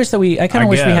military. Do you wish that I kind I of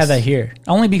wish we guess. had that here.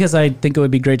 Only because I think it would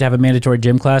be great to have a mandatory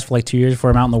gym class for like 2 years before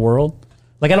I'm out in the world.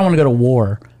 Like, I don't want to go to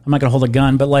war. I'm not going to hold a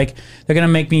gun, but like, they're going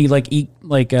to make me like eat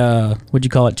like, what'd you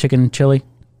call it? Chicken chili?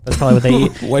 That's probably what they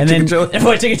eat. White and chicken then, chili?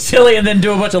 White chicken chili and then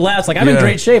do a bunch of laps. Like, I'm in Yeah.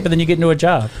 great shape, and then you get into a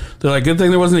job. They're like, good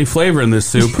thing there wasn't any flavor in this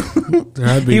soup.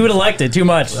 That'd be- He would have liked it too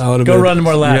much. I would've Go been- run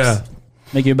more laps. Yeah.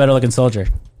 Make you a better looking soldier.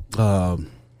 I'm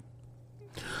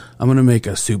gonna make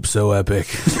a soup so epic.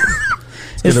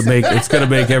 It's gonna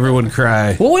make everyone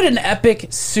cry. What would an epic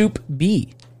soup be?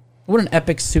 What would an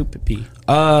epic soup be?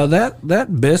 That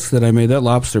bisque that I made, that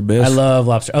lobster bisque. I love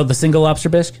lobster. Oh, the single lobster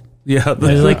bisque? Yeah, It's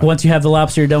like once you have the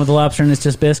lobster, you're done with the lobster, and it's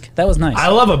just bisque. That was nice. I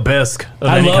love a bisque. of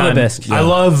I any love a kind. bisque. I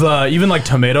love even like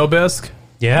tomato bisque.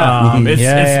 yeah. It's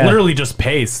Yeah. literally just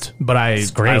paste, but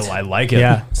great. I like it.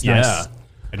 Yeah, it's yeah. nice.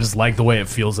 I just like the way it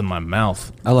feels in my mouth.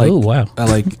 I like. Ooh, wow. I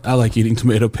like eating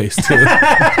tomato paste too.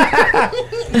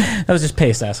 That was just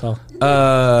paste, asshole.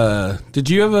 Did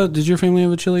your family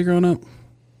have a chili growing up?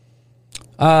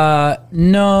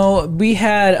 No, we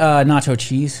had nacho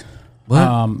cheese.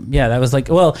 What? Yeah, that was like,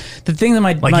 well, the thing that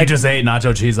Like you just ate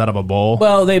nacho cheese out of a bowl.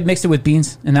 well, they mixed it with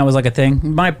beans, and that was like a thing.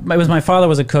 My father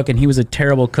was a cook, and he was a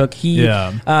terrible cook.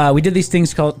 We did these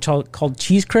things called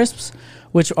cheese crisps,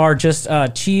 which are just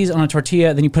cheese on a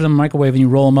tortilla. Then you put it in the microwave and you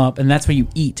roll them up, and that's what you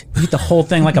eat. You eat the whole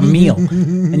thing like a meal.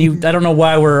 And I don't know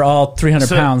why we're all 300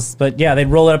 pounds, but yeah, they'd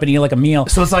roll it up and eat it like a meal.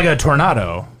 So it's like a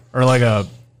tornado or like a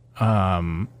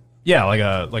Yeah, like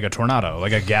a tornado,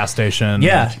 like a gas station.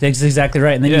 Yeah, that's exactly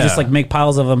right. And then you Yeah. just like make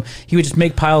piles of them. He would just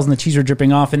make piles and the cheese are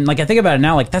dripping off. And like I think about it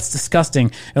now, like that's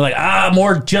disgusting. They're like,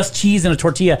 more just cheese in a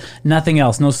tortilla, nothing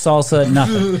else, no salsa,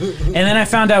 nothing. And then I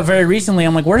found out very recently,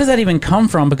 I'm like, where does that even come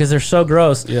from? Because they're so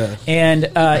gross. Yeah. And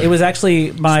it was actually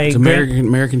It's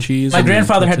American cheese. my and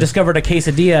grandfather had tortilla. discovered a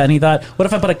quesadilla, and he thought, "What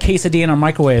if I put a quesadilla in a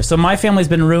microwave?" So my family's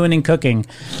been ruining cooking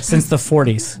since the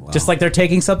 40s. Just like they're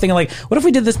taking something and like, "What if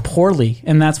we did this poorly?"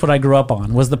 And that's what I grew up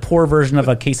on, was the poor version of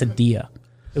a quesadilla.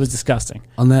 It was disgusting.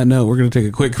 On that note, we're going to take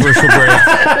a quick commercial break.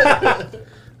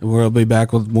 And we'll be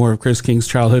back with more of Chris King's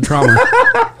childhood trauma.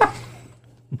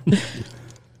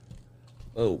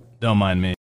 Don't mind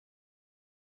me.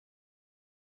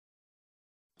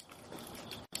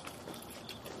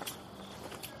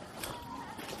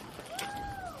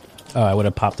 Oh, I would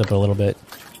have popped up a little bit.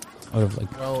 I would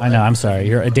have I know. I'm sorry.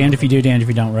 You're damned if you do, damned if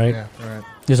you don't. Right? Yeah, right.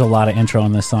 There's a lot of intro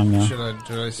in this song, though. Should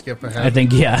I skip ahead? I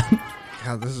think yeah.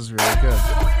 God, this is really good.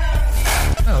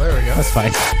 Oh, there we go. That's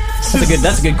fine.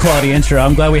 That's a good quality intro.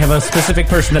 I'm glad we have a specific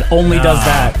person that only does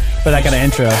that for that kind of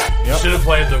intro. You should have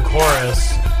played the chorus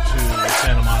to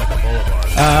Santa Monica Boulevard.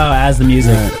 Oh, as the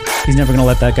music. He's never gonna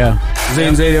let that go.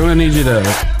 Zane Zadie, I'm going to need you to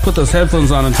put those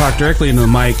headphones on and talk directly into the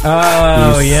mic.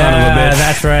 Oh You yeah, son of a bitch.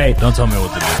 that's right. Don't tell me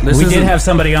what to do. This We did isn't- have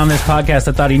somebody on this podcast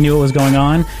that thought he knew what was going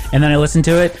on, and then I listened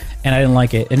to it, and I didn't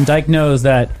like it. And Dyke knows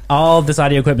that all of this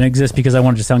audio equipment exists because I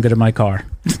wanted to sound good in my car.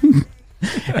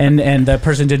 and that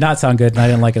person did not sound good, and I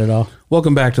didn't like it at all.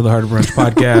 Welcome back to the Hard Brunch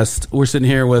podcast. We're sitting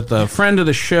here with a friend of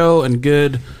the show and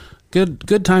good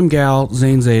time gal,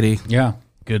 Zane Zadie. Yeah.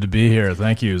 Good to be here.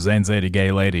 Thank you, Zane Zadie,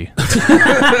 gay lady.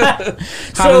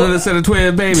 Hotter than a set of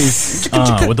twin babies.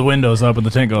 With the windows up and the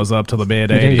tint goes up to the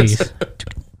mid 80s.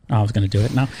 Oh, I was going to do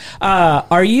it now.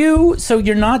 Are you? So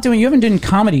you haven't done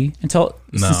comedy since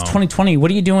 2020. What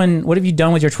are you doing? What have you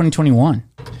done with your 2021?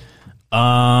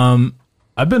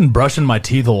 I've been brushing my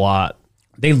teeth a lot.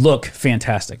 They look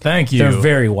fantastic. Thank you. They're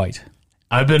very white.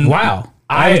 I've been Wow.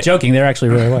 I was joking. They're actually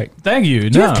really white. Thank you.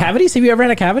 Do you have cavities? Have you ever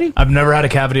had a cavity? I've never had a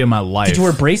cavity in my life. Did you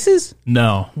wear braces?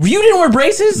 No. You didn't wear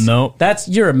braces? Nope.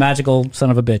 You're a magical son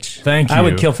of a bitch. Thank I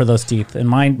would you. kill for those teeth, and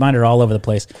mine are all over the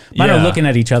place. Mine are Yeah. looking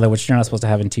at each other, which you're not supposed to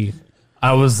have in teeth.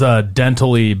 I was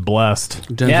dentally blessed.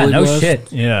 Yeah, no blessed.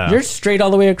 shit. Yeah. You're straight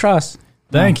all the way across.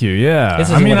 Thank you. Yeah. This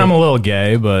is I mean, what I'm it- a little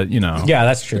gay, but you know. Yeah,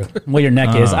 that's true. Well, your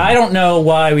neck is. I don't know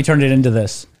why we turned it into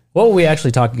this. What were we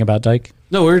actually talking about, Dyke?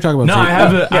 No, we were talking about No,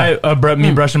 teeth. I have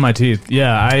me brushing my teeth.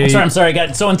 Yeah, I'm sorry. I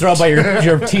got so enthralled by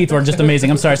your teeth were just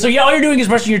amazing. I'm sorry. So yeah, all you're doing is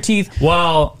brushing your teeth.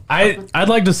 Well, I'd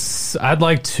like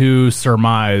to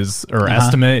surmise or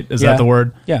estimate. Is Yeah. that the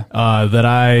word? Yeah. That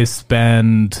I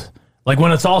spend, like,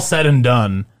 when it's all said and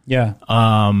done. Yeah.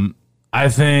 I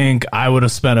think I would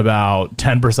have spent about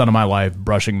 10% of my life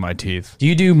brushing my teeth. Do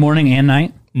you do morning and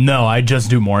night? No, I just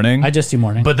do morning. I just do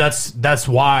morning. But that's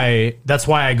why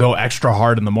I go extra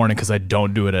hard in the morning, because I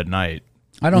don't do it at night.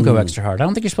 I don't go extra hard. I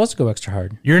don't think you're supposed to go extra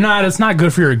hard. It's not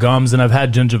good for your gums, and I've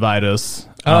had gingivitis.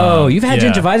 Oh, you've had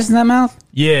yeah. gingivitis in that mouth?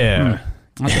 Yeah.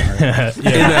 In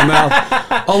that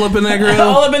mouth. All up in that grill.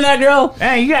 All up in that grill.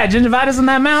 Hey, you got gingivitis in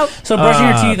that mouth? So brushing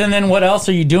your teeth, and then what else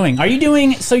are you doing? Are you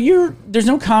doing? So there's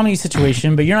no comedy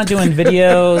situation, but you're not doing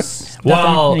videos.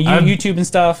 Well, nothing, YouTube and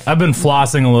stuff. I've been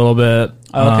flossing a little bit.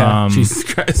 Okay. Jesus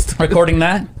Christ. Recording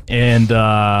that. And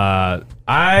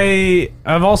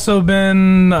I've also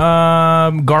been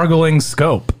gargling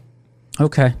scope.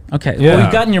 Okay. Okay. Yeah. Well,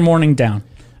 we've gotten your morning down.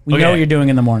 We know Okay. what you're doing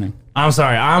in the morning. I'm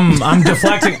sorry. I'm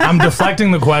deflecting. I'm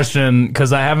deflecting the question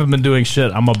because I haven't been doing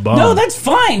shit. I'm a bum. No, that's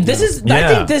fine. I Yeah.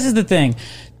 think this is the thing.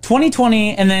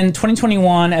 2020 and then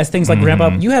 2021, as things like ramp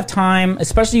up, you have time,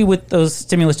 especially with those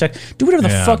stimulus checks. Do whatever the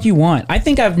Yeah. fuck you want. I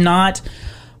think I don't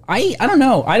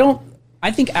know. I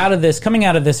think coming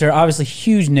out of this, there are obviously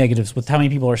huge negatives with how many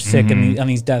people are sick and on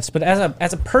these deaths. But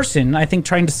as a person, I think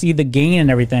trying to see the gain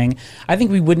and everything, I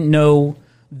think we wouldn't know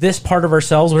this part of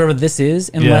ourselves, whatever this is,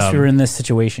 unless Yeah. we were in this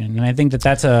situation. And I think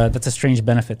that's a strange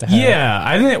benefit to have. Yeah,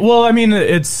 I think. Well, I mean,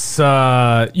 it's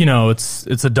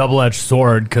it's a double-edged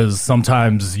sword because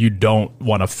sometimes you don't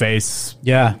want to face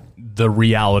Yeah. the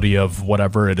reality of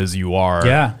whatever it is you are.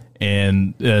 Yeah.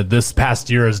 And this past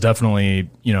year has definitely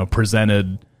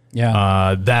presented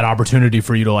Yeah. that opportunity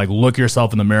for you to like look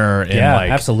yourself in the mirror and Yeah,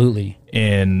 like absolutely.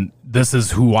 and this is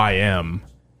who I am.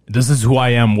 This is who I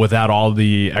am without all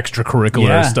the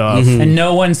extracurricular stuff. And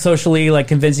no one's socially like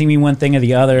convincing me one thing or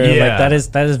the other. Yeah. Like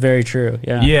that is very true.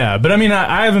 Yeah. Yeah, but I mean,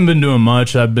 I haven't been doing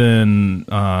much. I've been,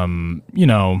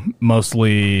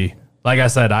 mostly, like I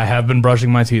said, I have been brushing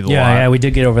my teeth a lot. Yeah, we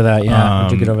did get over that. Yeah, we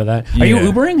did get over that. Are you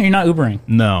yeah. Ubering? Or are you not Ubering?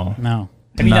 No, No.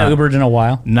 Have you not Ubered in a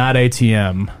while? not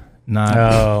ATM. Not.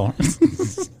 Oh.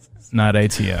 not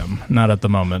ATM, not at the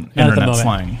moment. Not at the Internet moment.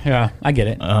 slang. Yeah, I get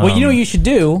it. Well, you know what you should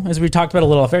do, as we talked about a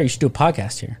little off air, you should do a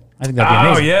podcast here. I think that'd be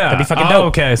amazing. Oh yeah, That'd be fucking dope.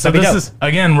 Okay, so That'd be this dope. is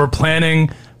again, we're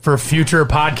planning for future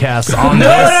podcasts on this.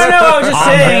 No, I was just on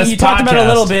saying, this you talked about it a podcast.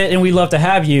 little bit, and we'd love to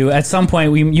have you. At some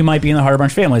point, you might be in the Harder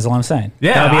Bunch family, is all I'm saying.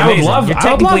 Yeah, that would be I would amazing. love- You I would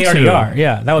technically love already to. are.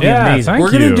 Yeah, that would be Yeah, amazing. thank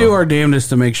We're going you. to do our damnedest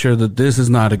to make sure that this is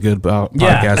not a good podcast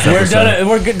Yeah, we're episode. done.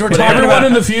 We're talking Everyone about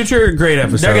in the future, great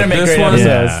episode. They're gonna make This great one-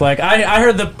 episodes. Yeah. Like I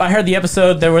heard the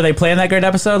episode where they planned that great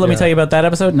episode. Let me tell you about that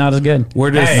episode. Not as good.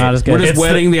 We're just, not as good. we're just It's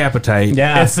whetting the appetite.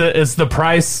 Yeah. It's the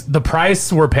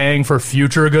price we're paying for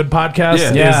future good podcasts. Yeah.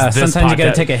 is Yeah, this sometimes you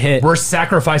gotta podcast. take a hit. We're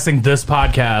sacrificing this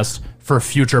podcast for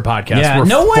future podcasts. Yeah, We're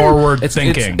no one- forward It's,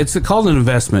 thinking. it's called an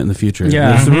investment in the future.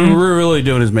 Yeah. That's what we're really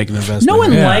doing is making an investment. No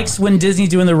one Yeah. likes when Disney's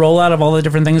doing the rollout of all the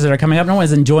different things that are coming up. No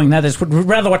one's enjoying that. They just would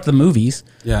rather watch the movies.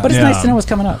 Yeah. But it's Yeah. nice to know what's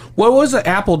coming up. What was it?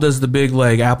 Apple does the big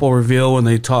Apple reveal when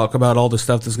they talk about all the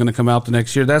stuff that's going to come out the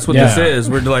next year. That's what Yeah. this is.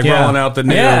 We're Yeah. rolling out the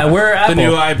new, Yeah, we're the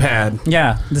new Apple. iPad.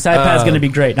 Yeah, this iPad's going to be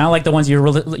great. Not like the ones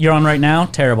you're on right now.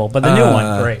 Terrible. But the new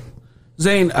one, great.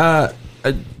 Zane,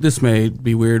 this may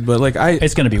be weird, but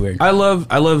It's going to be weird. I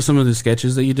love some of the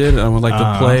sketches that you did. I would like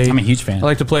to play. I'm a huge fan. I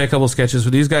like to play a couple sketches,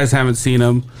 but these guys haven't seen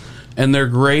them, and they're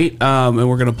great. And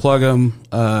we're gonna plug them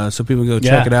so people can go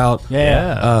check it out.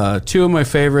 Yeah. Two of my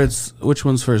favorites. Which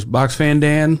one's first? Box Fan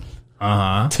Dan.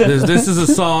 This is a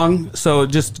song, so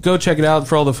just go check it out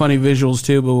for all the funny visuals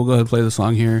too. But we'll go ahead and play the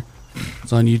song here.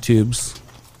 It's on YouTube's.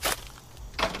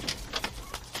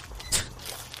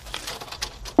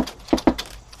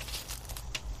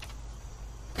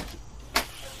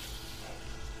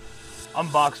 I'm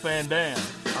Box Fan Dan.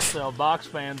 I sell box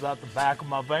fans out the back of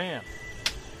my van.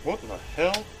 What the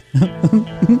hell?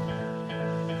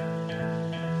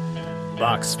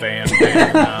 Box Fan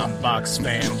Dan, I'm Box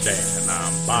Fan Dan,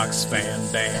 I'm Box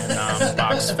Fan Dan, I'm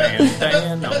Box Fan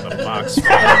Dan, I'm the Box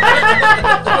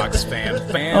Fan, Box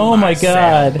Fan. Oh my I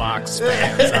sell God. Box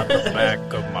fans out the back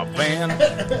of my van.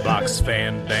 Box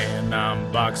Fan Dan,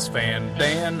 I'm Box Fan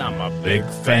Dan, I'm a big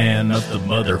fan of the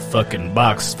motherfucking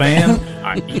Box Fan.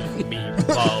 I eat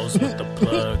meatballs with the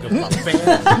plug of my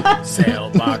fan. Sell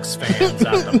box fans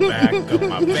out the back of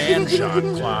my van.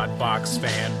 Jean-Claude Box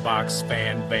Fan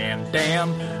Van Dam.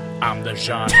 I'm the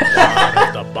Jean-Claude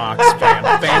of the Box Fan,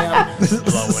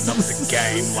 blowing up the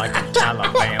game like a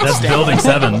Taliban. That's stand. Building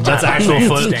 7. That's actual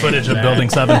Stand footage of back. Building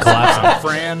 7 collapsing. My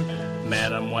friend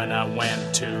met him when I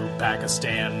went to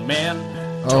Pakistan, man.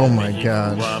 Oh Told my me he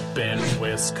God. grew up in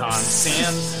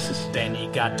Wisconsin. Then he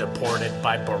got deported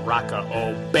by Barack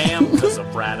Obama because of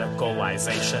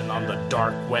radicalization on the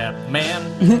dark web,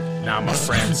 man. Now my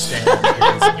friend Stan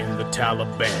is in the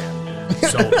Taliban.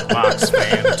 Sold a box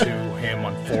fan to him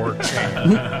on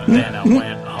 4chan. Then I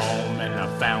went home and I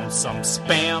found some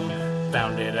spam.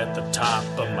 Found it at the top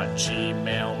of my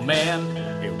Gmail, man.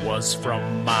 It was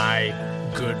from my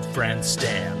good friend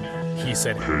Stan. He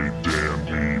said, "Hey Dan,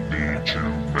 we need you,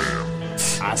 man."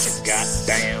 I said, "God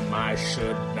damn, I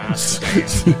should not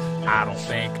stand. I don't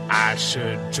think I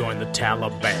should join the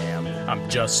Taliban. I'm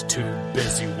just too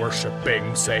busy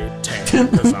worshiping Satan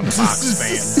because I'm Box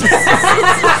Fan Dan.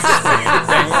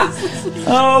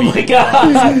 Oh my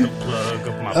God. The plug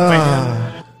of my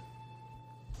fan.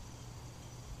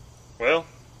 Well,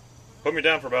 put me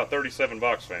down for about 37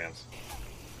 box fans.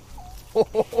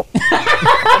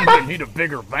 I'm gonna need a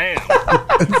bigger van."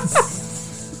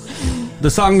 The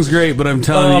song's great, but I'm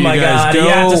telling Oh you my guys, God. You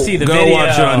have to see the go video.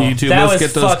 watch it on YouTube. That Let's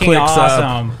was get those fucking clicks up.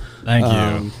 awesome. Thank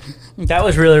you. That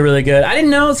was really, really good. I didn't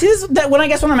know. See, this, that, when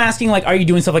I'm asking, like, are you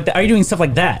doing stuff like that? Are you doing stuff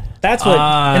like that? That's what.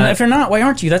 And if you're not, why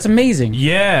aren't you? That's amazing.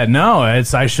 Yeah, no, I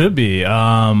should be.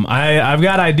 I've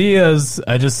got ideas.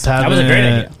 I just haven't. was a great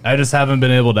idea. I just haven't been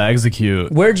able to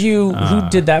execute. Where'd you? Who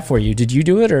did that for you? Did you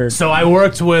do it or? So I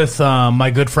worked with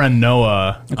my good friend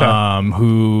Noah,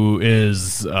 who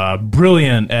is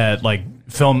brilliant at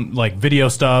film, video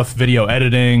stuff, video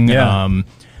editing. Yeah.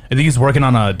 I think he's working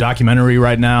on a documentary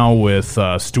right now with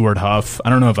Stuart Huff. I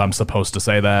don't know if I'm supposed to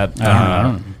say that. I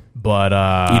don't know. But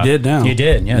You did now. You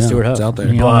did, yeah. Stuart Huff. It's out there.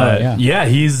 You know, But yeah,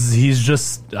 he's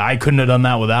just, I couldn't have done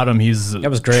that without him. He's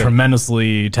was great.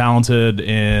 tremendously talented.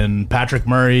 In Patrick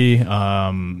Murray,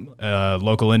 a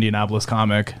local Indianapolis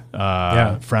comic,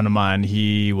 friend of mine,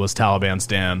 he was Taliban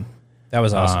Stan. that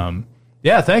was awesome.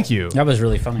 Yeah, thank you. That was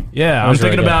really funny. Yeah, That I'm was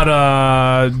really thinking good.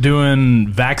 about doing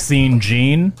Vaccine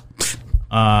Gene.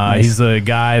 He's a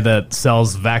guy that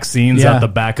sells vaccines Yeah. at the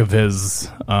back of his.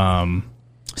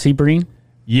 Sebring.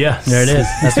 Yes, There it is.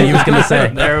 That's what you was gonna say.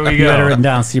 There we You had it go. written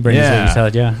down. Sebring is what Yeah. you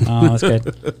said. Yeah. Oh, that's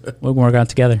good. We'll work on it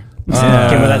together. Came with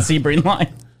that Sebring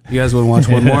line. You guys want to watch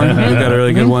one more? We got a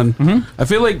really good one. I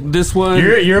feel like this one.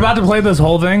 You're about to play this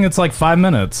whole thing. It's like 5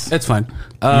 minutes. It's fine.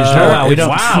 Wow, we don't.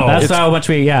 Wow. That's how much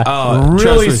we. Yeah. Trust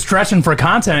Really me. stretching for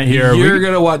content here. You're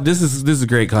gonna watch. This is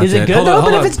great content. Is it good Hold though? on,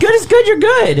 hold But on. if it's good, it's good. You're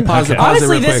good. Pause it Honestly,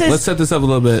 real this quick. is. Let's set this up a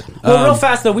little bit. Well, real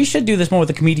fast though, we should do this more with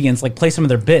the comedians. Like, play some of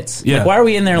their bits. Yeah. Like, why are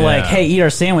we in there like, Yeah. hey, eat our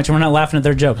sandwich, and we're not laughing at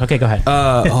their jokes? Okay, go ahead.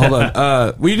 Hold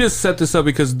on. We just set this up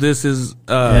because this is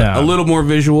Yeah. a little more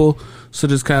visual. So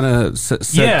just kind of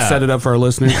set it up for our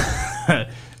listeners.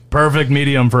 Perfect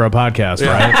medium for a podcast,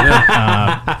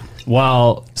 right?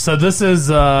 Well, so this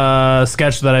is a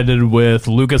sketch that I did with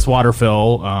Lucas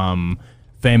Waterfill,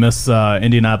 famous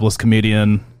Indianapolis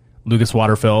comedian Lucas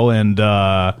Waterfill, and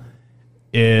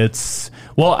it's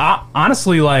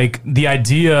honestly, like the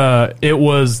idea. It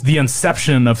was the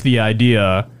inception of the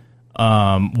idea.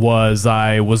 Was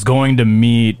I was going to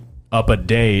meet up a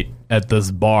date at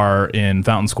this bar in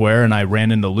Fountain Square, and I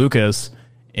ran into Lucas,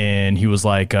 and he was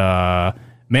like,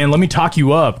 man, let me talk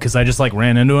you up, because I just like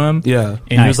ran into him. Yeah.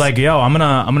 And he was like, yo, I'm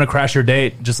gonna crash your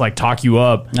date, just like talk you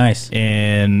up. Nice.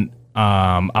 And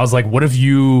I was like, what if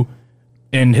you,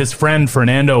 and his friend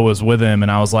Fernando was with him, and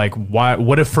I was like,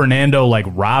 what if Fernando like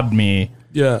robbed me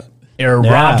Yeah. or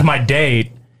robbed my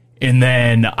date, and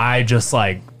then I just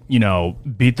like,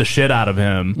 beat the shit out of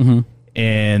him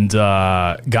and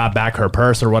got back her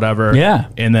purse or whatever. Yeah.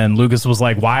 And then Lucas was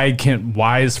like, why can't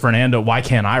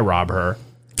I rob her?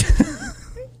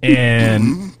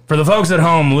 And for the folks at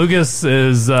home, Lucas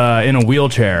is in a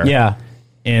wheelchair. yeah.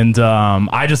 And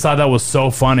I just thought that was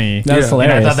so funny. That was And I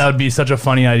hilarious. thought that would be such a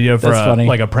funny idea for That's funny.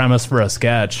 like a premise for a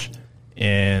sketch.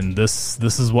 And this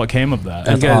is what came of that.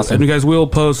 And guys, awesome. and you guys will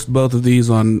post both of these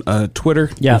on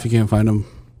Twitter. Yeah. If you can't find them.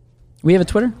 We have a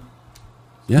Twitter.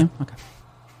 Yeah. Okay.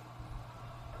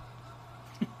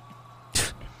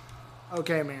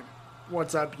 Okay, man.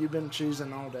 What's up? You've been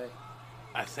cheesing all day.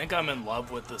 I think I'm in love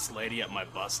with this lady at my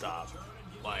bus stop.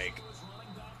 Like,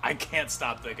 I can't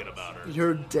stop thinking about her.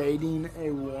 You're dating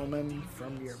a woman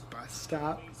from your bus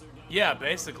stop? Yeah,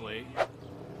 basically.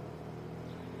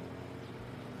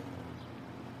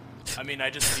 I mean, I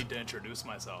just need to introduce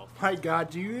myself. My God,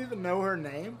 do you even know her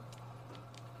name?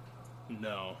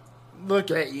 No. Look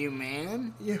at you,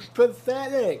 man. You're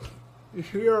pathetic.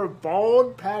 You're a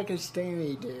bald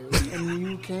Pakistani dude, and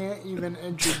you can't even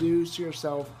introduce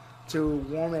yourself to a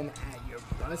woman at your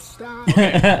bus stop?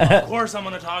 Of course I'm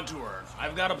gonna talk to her.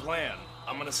 I've got a plan.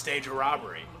 I'm gonna stage a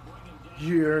robbery.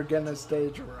 You're gonna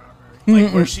stage a robbery.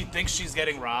 Like, where she thinks she's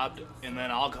getting robbed, and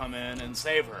then I'll come in and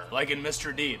save her. Like in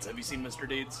Mr. Deeds. Have you seen Mr.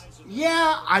 Deeds?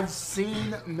 Yeah, I've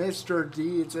seen Mr.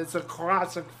 Deeds. It's a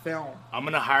classic film. I'm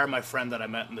gonna hire my friend that I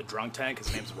met in the drunk tank.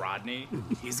 His name's Rodney.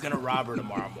 He's gonna rob her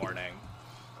tomorrow morning.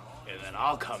 And then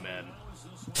I'll come in,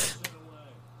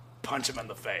 punch him in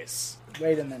the face.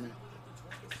 Wait a minute.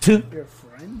 Your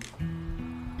friend?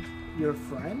 Your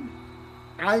friend?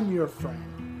 I'm your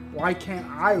friend. Why can't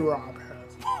I rob her?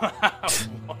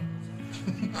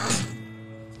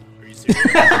 Are you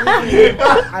serious?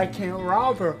 I can't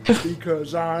rob her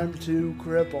because I'm too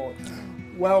crippled.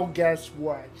 Well, guess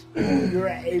what? You're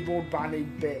an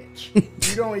able-bodied bitch.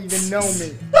 You don't even know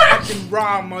me. I can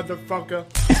rob, motherfucker.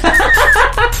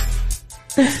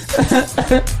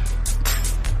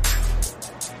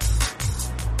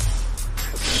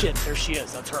 Shit, there she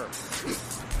is. That's her.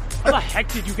 How the heck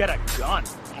did you get a gun?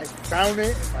 I found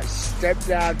it in my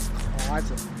stepdad's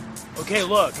closet. Okay,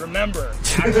 look, remember.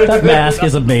 That mask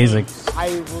is amazing. I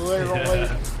literally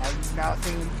have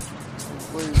nothing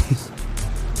to lose.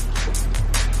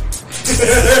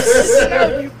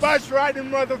 You bus riding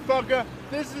motherfucker.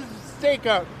 This is a stick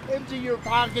up. Empty your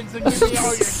pockets and give me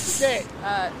all your shit.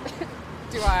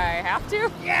 Do I have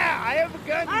to? Yeah, I have a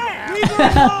gun now. Leave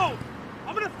her alone!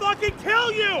 I'm gonna fucking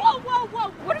kill you! Whoa, whoa, whoa!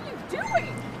 What are you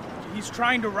doing? He's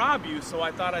trying to rob you, so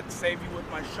I thought I'd save you with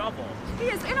my shovel. He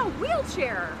is in a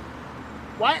wheelchair.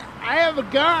 What? I have a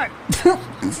gun.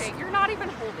 Okay, you're not even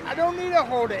holding I it. don't need to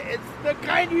hold it. It's the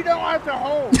kind you don't have to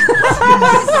hold.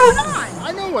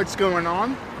 I know what's going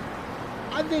on.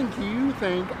 I think you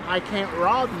think I can't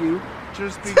rob you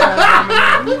just because I'm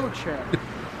in a wheelchair.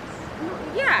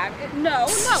 Yeah, no.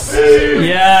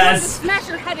 Yes. Smash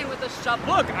your head in with a shovel.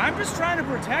 Look, I'm just trying to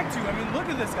protect you. I mean, look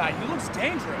at this guy. He looks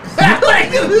dangerous. I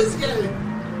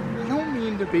don't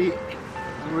mean to be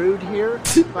rude here,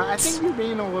 but I think you're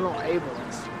being a little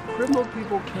ableist. Crippled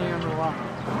people can rob.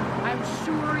 I'm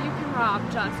sure you can rob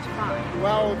just fine.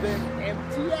 Well, then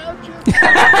empty out your...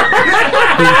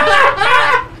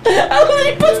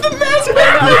 He puts the mask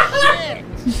back.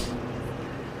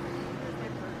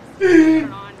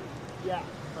 Turn on. Yeah,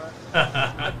 but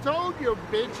I told your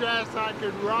bitch ass I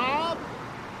could rob.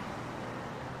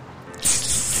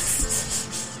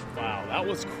 Wow, that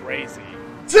was crazy.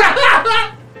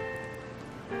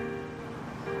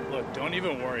 Look, don't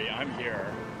even worry, I'm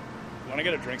here. Want to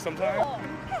get a drink sometime?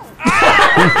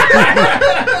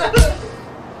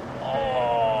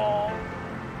 Oh,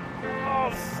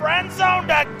 friend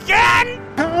zoned again?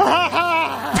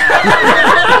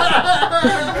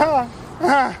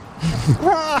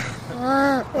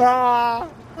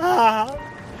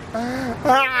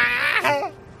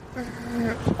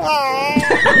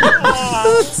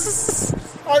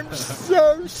 I'm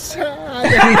so sad.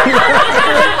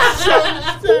 I'm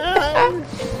so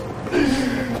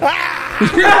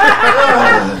sad.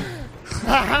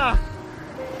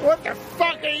 What the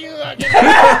fuck are you looking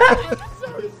at? I'm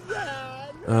so sad.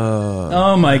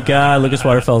 Oh my God, Lucas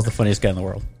Waterfell is the funniest guy in the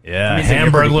world. Yeah, You're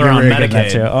Hamburglar on really good in that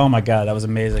Medicaid. show. Oh my God, that was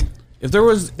amazing. If there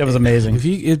was, That was amazing.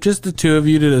 if just the two of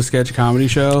you did a sketch comedy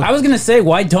show, I was gonna say,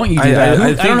 why don't you do that? I I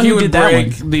don't think know you who would did that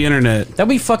break one. the internet. That'd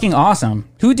be fucking awesome.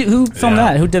 Who filmed Yeah.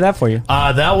 that? Who did that for you?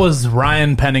 That was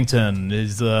Ryan Pennington.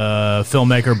 He's a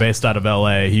filmmaker based out of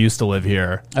L.A. He used to live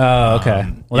here. Oh, okay.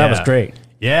 Well, that was yeah. great.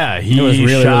 Yeah, he It was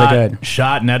really, shot, really good.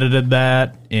 shot and edited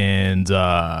that, and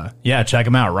yeah, check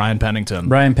him out, Ryan Pennington.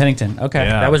 Brian Pennington. Okay,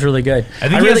 Yeah. that was really good. I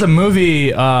think he has a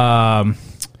movie. I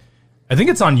think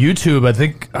it's on YouTube. I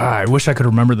think I wish I could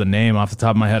remember the name off the top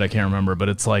of my head. I can't remember, but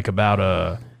it's like about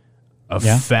a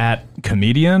Yeah. fat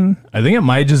comedian. I think it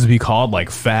might just be called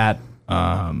like Fat.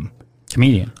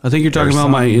 comedian. I think you're talking about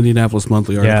my Indianapolis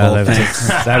Monthly article. Yeah, Thanks.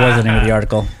 that was the name of the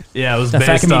article. Yeah, it was The fat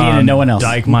based comedian on and no one else.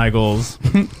 Dyke Michaels.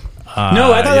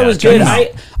 No, I thought yeah, that was check good. him out.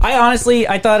 I honestly,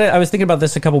 I was thinking about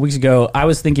this a couple weeks ago. I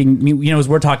was thinking, as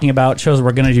we're talking about shows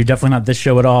we're going to do, definitely not this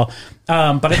show at all.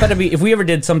 But I thought it'd be, if we ever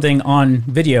did something on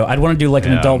video, I'd want to do like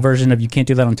an Yeah. adult version of You Can't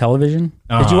Do That on Television.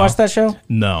 Did you watch that show?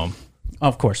 No.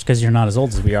 Of course, because you're not as old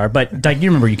as we are. But Dyke, you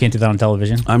remember You Can't Do That on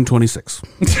Television. I'm 26.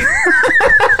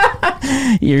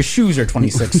 Your shoes are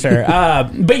 26, sir.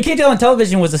 But You Can't Tell on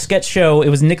Television was a sketch show. It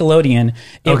was Nickelodeon.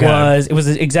 It was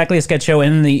exactly a sketch show.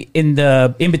 And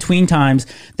in between times,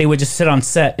 they would just sit on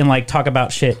set and like talk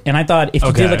about shit. And I thought if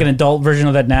you did like an adult version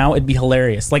of that now, it'd be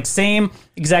hilarious. Like same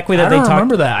exact way that I they don't talk.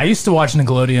 remember that. I used to watch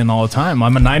Nickelodeon all the time.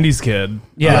 I'm a 90s kid.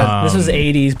 Yeah, this was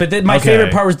 80s. But my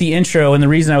favorite part was the intro, and the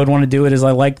reason I would want to do it is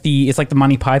it's like the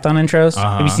Monty Python intros.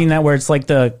 Have you seen that where it's like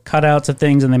the cutouts of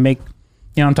things and they make,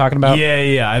 you know what I'm talking about?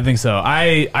 Yeah, I think so.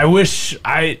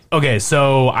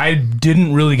 So I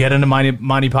didn't really get into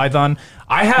Monty Python.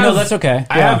 No, that's okay.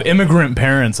 I Yeah. have immigrant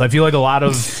parents. I feel like a lot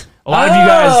of you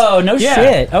guys. Oh, no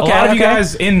shit. A Okay, lot of you okay.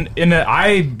 guys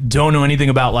I don't know anything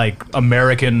about like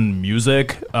American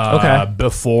music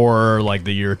before like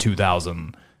the year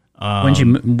 2000.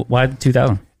 Why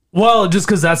 2000? Well, just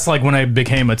because that's like when I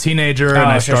became a teenager and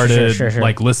I sure, started sure.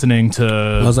 like listening to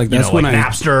I was like, that's when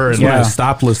Napster and when I Yeah.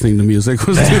 stopped listening to music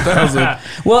was 2000.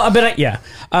 Well, but I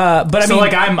so mean,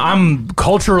 like I'm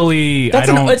culturally That's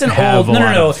I don't it's an have old a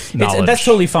lot no. of knowledge. That's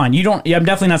totally fine. You don't. I'm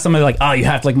definitely not somebody like you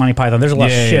have to like Monty Python. There's a lot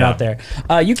of Yeah, shit yeah. out there.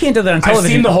 You can't do that on I've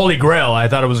television. seen the Holy Grail. I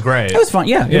thought it was great. It was fun.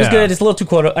 Yeah, it was Yeah. good. It's a little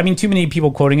too too many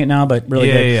people quoting it now, but really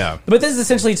Yeah, good. yeah. But this is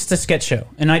essentially just a sketch show,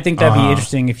 and I think that'd be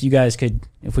interesting if you guys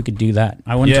if we could do that.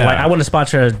 I want Yeah. I want to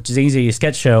sponsor a Zane Zadie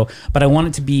sketch show, but I want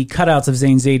it to be cutouts of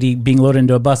Zane Zadie being loaded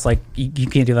into a bus. Like you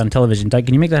can't do that on television. Dyke,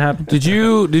 can you make that happen? Did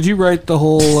you write the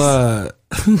whole the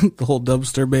whole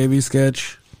dumpster baby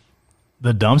sketch?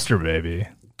 The dumpster baby.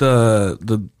 The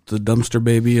dumpster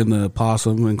baby and the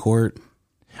possum in court.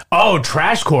 Oh,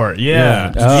 Trash Court. Yeah.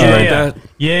 Did you write that?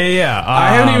 Yeah.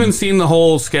 I haven't even seen the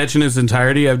whole sketch in its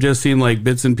entirety. I've just seen like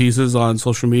bits and pieces on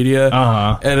social media.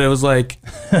 And it was like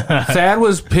Thad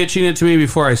was pitching it to me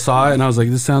before I saw it, and I was like,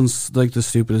 "This sounds like the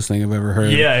stupidest thing I've ever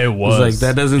heard." Yeah, it I was. like,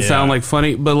 that doesn't sound like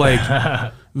funny, but like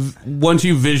once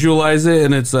you visualize it,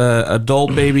 and it's a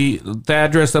adult baby,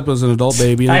 Thad dressed up as an adult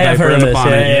baby. And I a have diaper heard of and a this.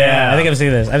 bonnet. Yeah. I think I've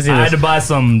seen this. I've seen I this. had to buy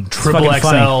some triple fucking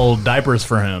funny. XL diapers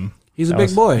for him. He's a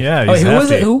big boy. Yeah. Oh, He's who was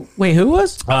hefty. it? Who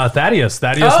was? Thaddeus.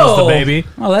 Thaddeus was the baby.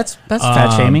 Oh, that's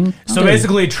fat shaming. So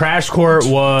basically, Trash Court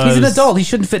was. He's an adult. He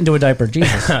shouldn't fit into a diaper.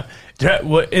 Jesus.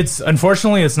 It's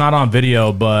unfortunately it's not on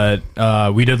video, but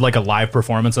we did like a live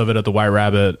performance of it at the White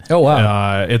Rabbit. Oh,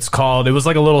 wow. It was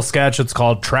like a little sketch. It's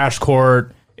called Trash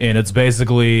Court, and it's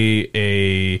basically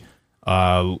a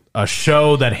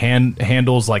show that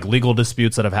handles like legal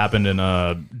disputes that have happened in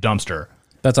a dumpster.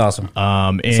 That's awesome.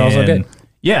 It's also good.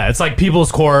 Yeah, it's like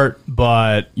People's Court,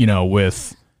 but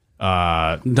with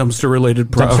Dumpster related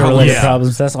Dumpster-related Yeah.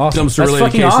 problems. That's awesome. That's Dumpster-related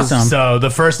fucking cases. awesome. So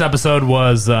the first episode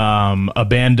was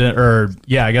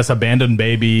abandoned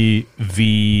baby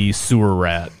v sewer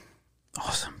rat.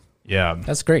 Awesome. Yeah,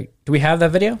 That's great. Do we have that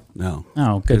video? No.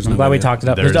 Oh, good. There's I'm no glad we video. talked it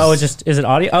up. There's- Is it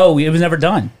audio? Oh, it was never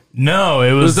done. No,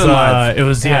 it was done live. it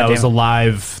was God it was a damn.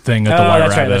 live thing at the Oh, White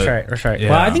that's Rabbit. right. That's right. Yeah.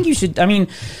 Well, I think you should. I mean,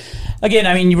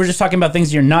 again, you were just talking about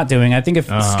things you're not doing. I think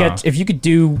if you could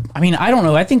do, I don't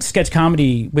know. I think sketch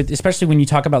comedy, especially when you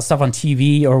talk about stuff on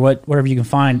TV or whatever you can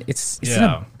find, it's in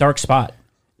a dark spot.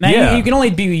 Now, Yeah. you can only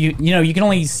you can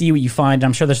only see what you find.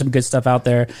 I'm sure there's some good stuff out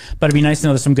there, but it'd be nice to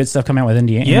know there's some good stuff coming out with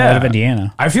Indiana. Out of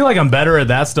Indiana. I feel like I'm better at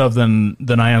that stuff than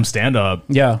I am stand up.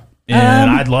 Yeah.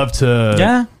 And I'd love to.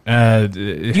 Yeah. Do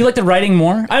you like the writing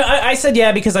more? I said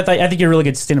yeah because I think you're a really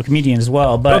good stand-up comedian as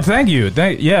well. But Oh, thank you.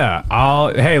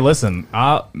 Hey, listen.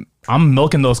 I'm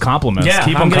milking those compliments. yeah,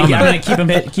 Keep I'm them gonna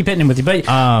coming. keep hitting him with you.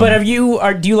 But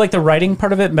do you like the writing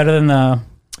part of it better than the?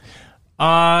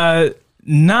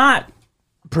 Not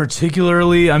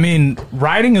particularly. I mean,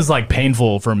 writing is like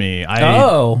painful for me.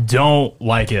 I don't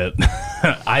like it.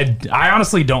 I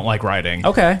honestly don't like writing.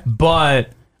 Okay. But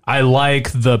I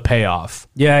like the payoff.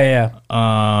 Yeah.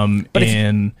 And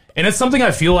it's something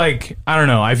I feel like, I don't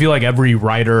know, I feel like every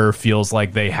writer feels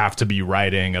like they have to be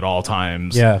writing at all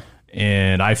times. Yeah.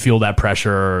 And I feel that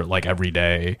pressure like every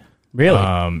day.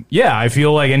 Really? Yeah, I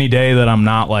feel like any day that I'm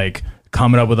not like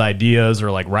coming up with ideas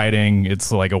or like writing,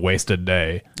 it's like a wasted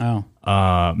day. Oh.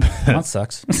 That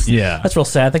sucks. Yeah. That's real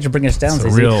sad. Thanks for bringing us down, It's a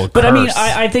Zizi. real But I mean, curse.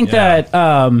 I think that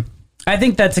I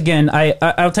think that's again.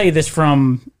 I'll tell you this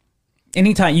from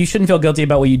anytime. You shouldn't feel guilty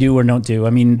about what you do or don't do. I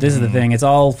mean, this is the thing. It's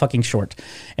all fucking short.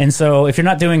 And so if you're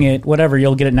not doing it, whatever,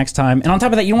 you'll get it next time. And on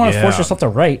top of that, you don't want to force yourself to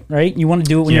write, right? You want to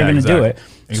do it when you're going to do it.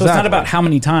 So it's not about how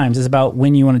many times. It's about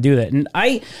when you want to do that. And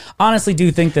I honestly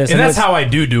do think this. And that's how I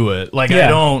do it. Like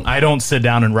Yeah. I don't sit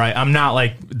down and write. I'm not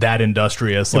like that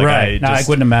industrious. Like right. I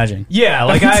wouldn't imagine. Yeah,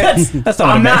 like that's not what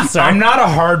I I'm meant, not. sorry. I'm not a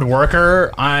hard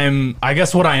worker. I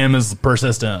guess what I am is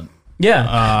persistent. Yeah,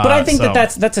 but I think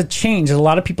that's a change. A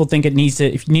lot of people think it needs to.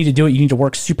 If you need to do it, you need to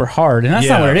work super hard, and that's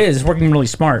not what it is. It's working really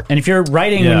smart. And if you're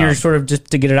writing when you're sort of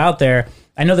just to get it out there,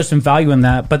 I know there's some value in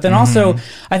that. But then also,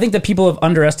 I think that people have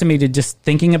underestimated just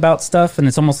thinking about stuff, and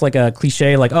it's almost like a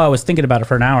cliche, like, oh, I was thinking about it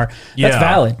for an hour. That's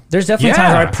valid. There's definitely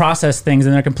times where I process things,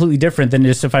 and they're completely different than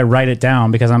just if I write it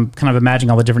down because I'm kind of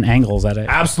imagining all the different angles at it.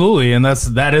 Absolutely, and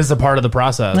that is a part of the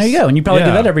process. There you go, and you probably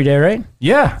do that every day, right?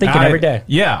 Yeah, Thinking every day.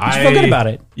 Yeah, You should feel good about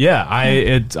it. Yeah,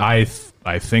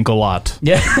 I think a lot.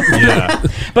 Yeah, Yeah.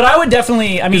 But I would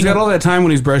definitely. I mean, He's got all that time when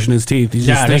he's brushing his teeth. He's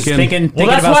just thinking. Well,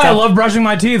 that's about why I stuff. love brushing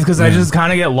my teeth because I just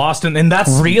kind of get lost in, and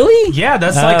that's Really? Yeah,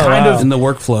 that's like kind wow. of in the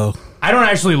workflow. I don't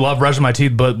actually love brushing my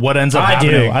teeth, but what ends up I do.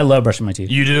 happening? I love brushing my teeth.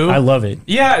 You do? I love it.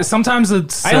 Yeah, sometimes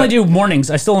it's. I only do mornings.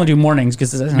 I still only do mornings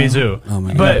because Me too. Oh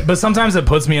my God. But sometimes it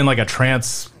puts me in like a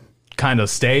trance kind of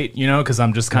state, because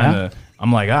I'm just kind of.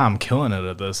 I'm like, I'm killing it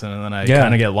at this, and then I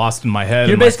kind of get lost in my head.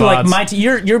 You're and my basically like thoughts.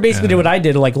 you're basically did what I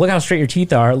did. Like, look how straight your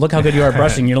teeth are. Look how good you are at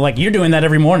brushing. You're like, you're doing that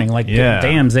every morning. Like,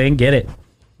 damn, Zane, get it.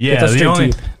 Yeah, Get those straight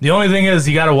teeth. the only thing is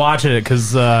you got to watch it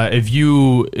because if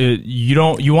you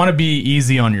want to be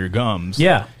easy on your gums.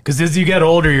 Yeah. Because as you get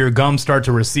older, your gums start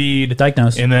to recede.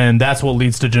 Diagnose. And then that's what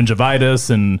leads to gingivitis,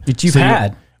 and Which you've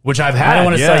had. Which I've had. I don't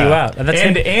want to sell you out. That's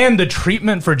and the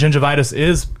treatment for gingivitis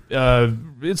is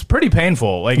it's pretty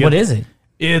painful. Like What is it?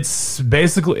 It's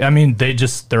basically,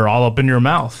 they're all up in your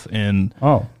mouth, and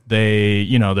they,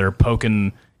 they're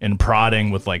poking and prodding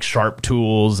with like sharp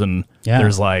tools, and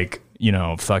there's like,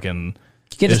 fucking.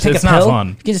 You can just take a it's pill. not fun.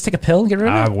 You can just take a pill and get rid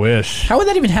of it. I wish. How would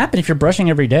that even happen if you're brushing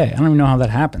every day? I don't even know how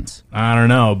that happens. I don't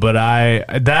know, but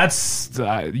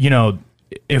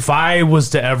if I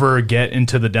was to ever get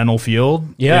into the dental field,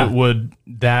 it would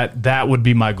that would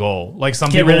be my goal. Like some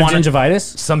Get people rid of want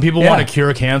gingivitis. Some people want to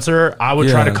cure cancer. I would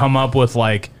try to come up with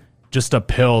like just a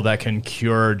pill that can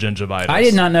cure gingivitis. I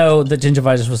did not know that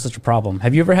gingivitis was such a problem.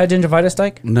 Have you ever had gingivitis,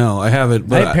 Dyke? No, I haven't.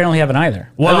 But I apparently haven't either.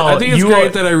 Well, I think it's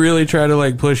great that I really try to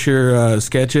like push your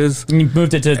sketches. And you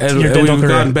moved it to And your dental we've career.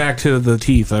 gotten back to the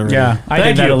teeth already. Yeah, I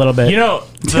did that a little bit.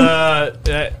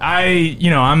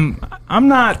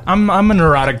 I'm a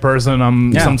neurotic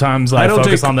person. Sometimes I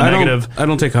focus on the negative. I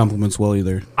don't take compliments well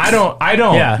either. I don't.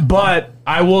 Yeah. But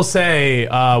I will say,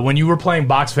 when you were playing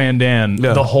Box Van Dan,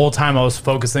 the whole time I was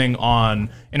focusing on,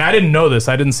 and I didn't know this,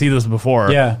 I didn't see this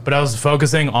before. Yeah. But I was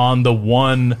focusing on the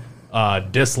one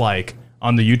dislike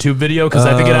on the YouTube video because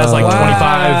I think it has like 25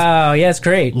 Wow, yeah, it's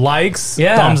great. likes,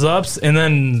 Yeah. thumbs ups, and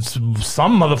then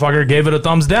some motherfucker gave it a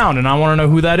thumbs down, and I want to know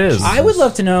who that is. I would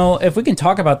love to know if we can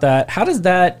talk about that. How does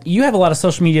that? You have a lot of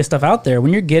social media stuff out there.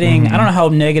 When you're getting, I don't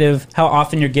know how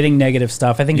often you're getting negative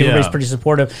stuff. I think everybody's pretty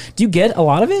supportive. Do you get a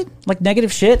lot of it, like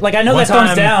negative shit? Like I know One that thumbs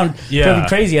time- down can be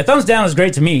crazy. A thumbs down is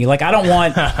great to me. Like I don't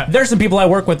want. There's some people I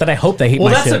work with that I hope they hate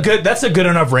my shit. That's a good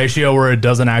enough ratio where it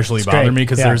doesn't actually bother great. me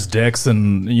because Yeah. there's dicks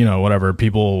and whatever,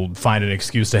 people find an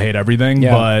excuse to hate everything.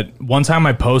 Yeah. But one time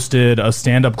I posted a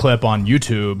stand-up clip on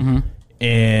YouTube,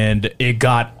 and it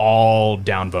got all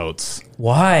downvotes.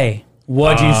 Why?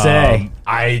 What'd you say?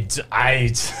 I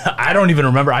don't even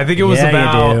remember. I think it was Yeah,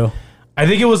 about. you do. I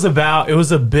think it was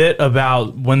a bit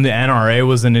about when the NRA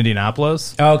was in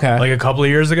Indianapolis. Oh, okay. Like a couple of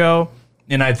years ago,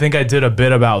 and I think I did a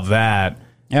bit about that.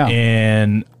 Yeah.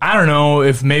 And I don't know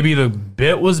if maybe the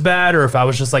bit was bad or if I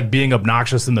was just like being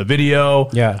obnoxious in the video.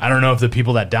 Yeah. I don't know if the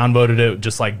people that downvoted it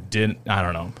just like didn't. I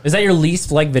don't know. Is that your least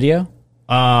liked video?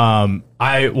 It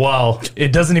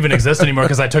doesn't even exist anymore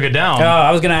because I took it down. Oh,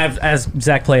 I was gonna have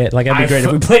Zach play it. Like, it'd be great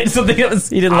if we played something that was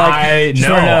he didn't like.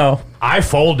 I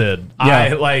folded.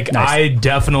 Yeah.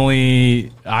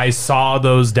 Nice. I saw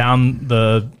those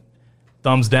the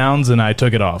thumbs downs and I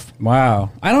took it off. Wow.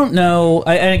 I don't know.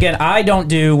 And again, I don't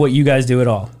do what you guys do at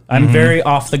all. I'm very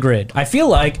off the grid. I feel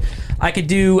like I could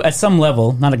do at some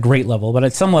level, not a great level, but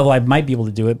at some level I might be able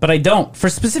to do it, but I don't.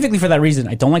 Specifically for that reason.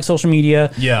 I don't like social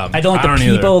media. Yeah, I don't like I the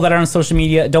don't people either. that are on social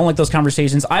media. I don't like those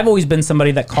conversations. I've always been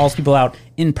somebody that calls people out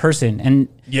in person, and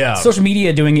social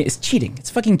media doing it is cheating. It's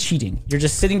fucking cheating. You're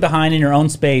just sitting behind in your own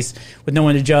space with no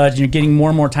one to judge, and you're getting more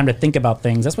and more time to think about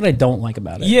things. That's what I don't like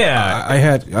about it. Yeah.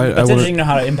 It's interesting to know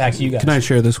how it impacts you guys. Can I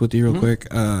share this with you real quick?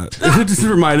 It just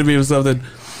reminded me of something.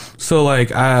 So,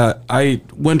 like, I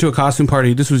went to a costume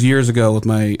party. This was years ago with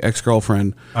my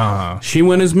ex-girlfriend. She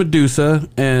went as Medusa,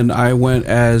 and I went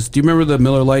as... Do you remember the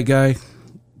Miller Lite guy?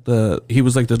 He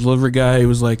was like the delivery guy. He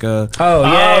was like a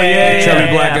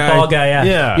chubby black guy, bald guy.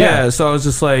 Yeah. So I was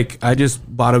just like, I just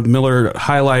bought a Miller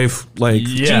High Life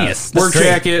genius work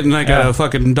jacket, and I got a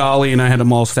fucking dolly, and I had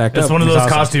them all stacked up. It's one of those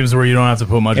costumes where you don't have to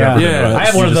put much effort into it. I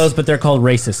have one of those, but they're called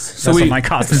racist. So That's what my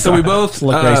costumes we are. both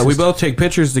Look racist. we both take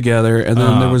pictures together, and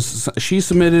then there was she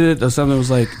submitted it. Something that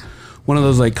was like one of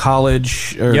those like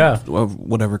college or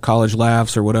whatever, college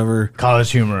laughs or whatever,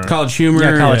 college humor, yeah, college humor.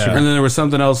 Yeah. And then there was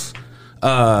something else.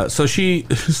 So she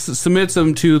submits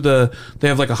them to they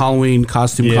have like a Halloween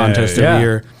costume contest every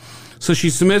year. So she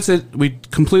submits it. We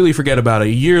completely forget about it. A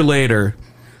year later,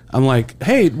 I'm like,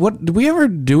 hey, did we ever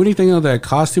do anything on that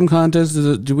costume contest?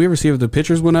 Did we ever see if the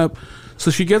pictures went up?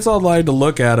 So she gets online to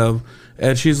look at them,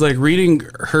 and she's like reading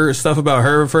her stuff about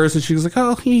her first, and she's like,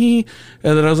 oh, hee.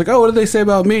 And then I was like, oh, what did they say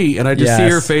about me? And I just see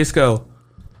her face go,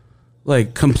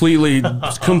 like, completely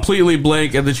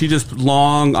blank, and then she just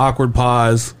long, awkward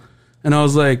pause. And I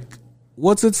was like,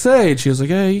 what's it say? And she was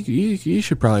like, hey, you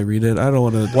should probably read it. I don't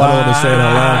want to say it out loud.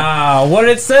 Wow, what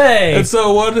did it say? And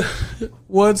so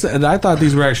and I thought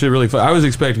these were actually really fun. I was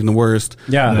expecting the worst.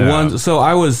 Yeah. So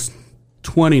I was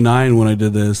 29 when I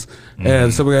did this.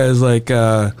 And some guy was like,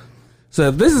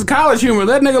 said, this is college humor.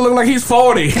 That nigga look like he's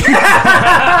 40.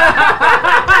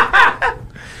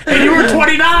 And you were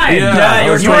 29.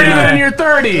 Yeah, you weren't even in your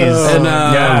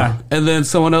 30s. And then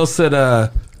someone else said,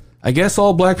 I guess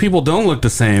all black people don't look the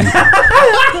same.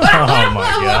 Oh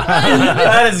my god,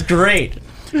 that is great.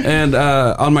 And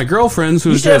on my girlfriend's,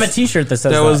 who you was should have a T-shirt that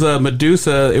says that. Was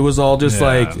Medusa. It was all just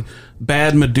like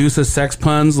bad Medusa sex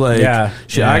puns. Like,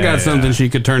 I got something she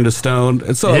could turn to stone.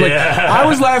 And so like I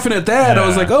was laughing at that. I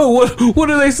was like, oh, what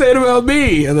are they saying about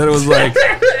me? And then it was like,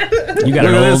 you got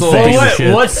an old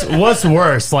face. What's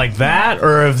worse, like that,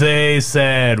 or if they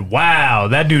said, wow,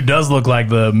 that dude does look like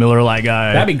the Miller Lite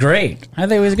guy? That'd be great. I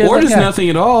think it was good. Or just nothing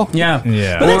at all. Yeah.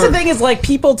 But that's the thing is, like,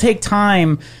 people take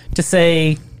time to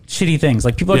say shitty things.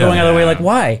 Like, people are going out of their way, like,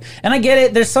 why? And I get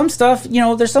it. There's some stuff,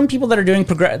 there's some people that are doing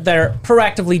that are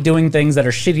proactively doing things that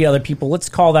are shitty to other people. Let's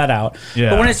call that out.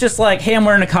 But when it's just like, hey, I'm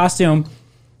wearing a costume,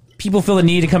 people feel the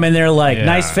need to come in there like,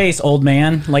 nice face, old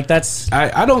man. Like, that's...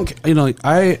 I don't...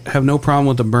 I have no problem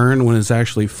with the burn when it's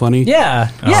actually funny.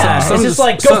 Yeah. It's just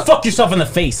like, go fuck yourself in the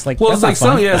face. Like, well, it's like...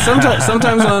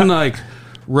 sometimes on, like,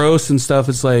 roasts and stuff,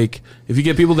 it's like, if you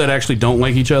get people that actually don't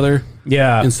like each other...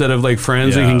 instead of, like,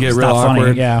 friends, it can get real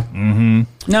awkward.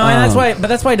 No, and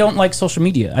that's why I don't like social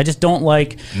media. I just don't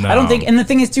like... I don't think... And the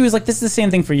thing is, too, is, like, this is the same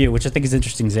thing for you, which I think is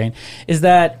interesting, Zane, is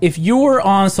that if you're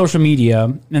on social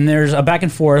media and there's a back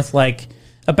and forth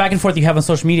you have on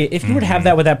social media, if you were to have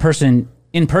that with that person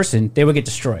in person, they would get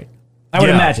destroyed. I would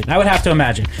imagine. I would have to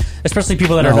imagine, especially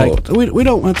people that are like, we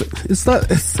don't want to. It's not.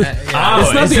 It's not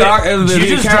the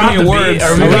just Academy Awards.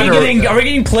 Are we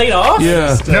getting played off?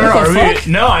 Yeah.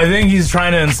 No, I think he's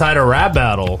trying to incite a rap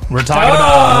battle. We're talking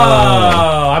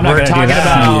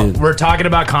We're talking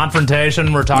about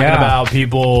confrontation. We're talking about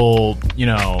people.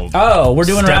 We're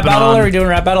doing rap battle. Are we doing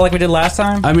rap battle like we did last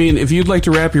time? I mean, if you'd like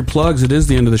to wrap your plugs, it is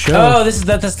the end of the show. Oh,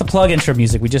 that's the plug intro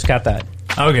music. We just got that.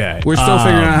 Okay. We're still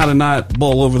figuring out how to not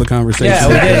bowl over the conversation. Yeah,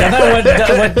 we did. I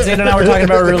thought what Zane and I were talking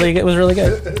about was really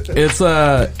good.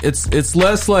 It's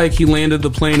less like he landed the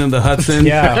plane in the Hudson.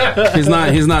 Yeah.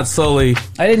 He's not Sully.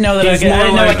 I didn't know that I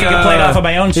could get played off of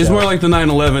my own show. He's more like the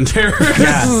 9/11 terrorists.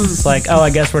 Yeah. It's like, I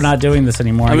guess we're not doing this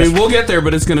anymore. I mean, we'll get there,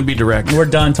 but it's going to be direct. We're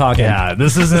done talking. Yeah,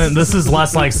 this is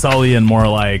less like Sully and more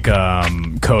like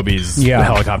Kobe's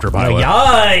helicopter pilot.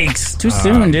 Yikes! Too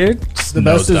soon, dude. The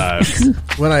best is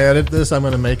when I edit this, I'm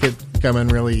going to make it come in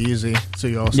really easy, so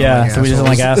you also so we just don't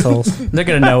like assholes. They're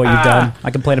gonna know what you've done.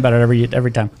 I complain about it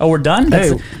every time. Oh, we're done.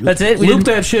 That's it. We loop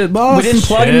that shit, boss. We didn't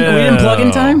plug in. We didn't plug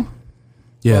in time.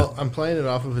 Yeah. Well, I'm playing it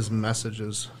off of his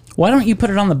messages. Why don't you put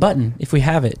it on the button if we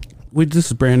have it? This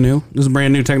is brand new. This is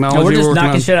brand new technology. No, we're just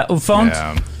knocking shit out. Oh, phones.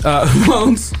 Yeah.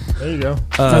 Phones. There you go.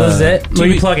 So this is it. What are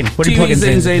you plugging? What are you plugging?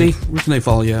 Zane Zadie. Where can they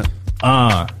follow you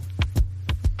at?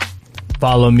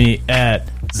 Follow me at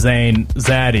Zane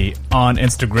Zadie on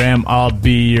Instagram. I'll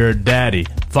be your daddy.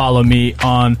 Follow me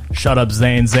on Shut Up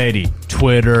Zane Zadie.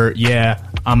 Twitter, yeah,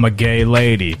 I'm a gay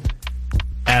lady.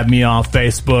 Add me on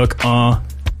Facebook,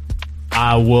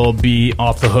 I will be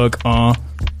off the hook,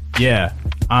 yeah.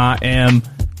 I am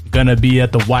gonna be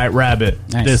at the White Rabbit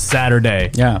this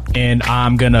Saturday. Yeah. And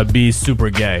I'm gonna be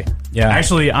super gay. Yeah.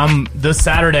 Actually, this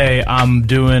Saturday I'm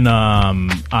doing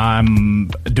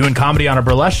comedy on a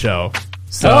burlesque show.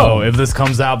 So if this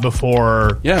comes out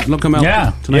before... Yeah, it'll come out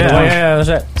tonight. That's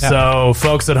it. Yeah. So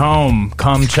folks at home,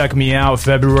 come check me out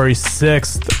February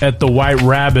 6th at the White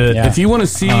Rabbit. If you want to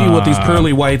see what these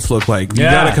pearly whites look like, you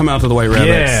got to come out to the White Rabbit.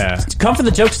 Yeah. Come for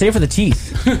the joke, stay for the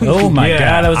teeth. Oh my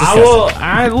God, that was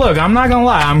disgusting. Look, I'm not going to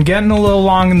lie. I'm getting a little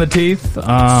long in the teeth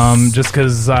just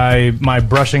because my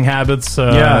brushing habits,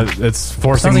 it's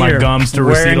forcing my gums to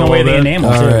recede a little bit. Enamel,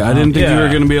 all right. I didn't think you were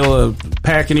going to be able to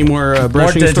pack any more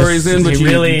brushing stories in, but you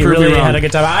really had a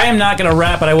good time. I am not going to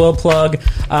rap, but I will plug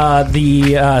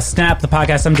the Snap, the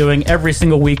podcast I'm doing every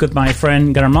single week with my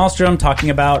friend Gunnar Malmstrom, talking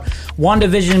about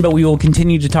WandaVision, but we will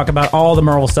continue to talk about all the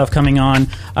Marvel stuff coming on,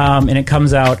 and it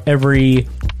comes out every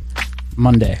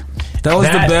Monday. That was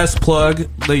the best plug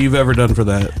that you've ever done for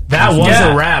that. That was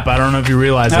a rap. I don't know if you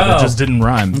realized that. It just didn't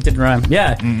rhyme. It didn't rhyme.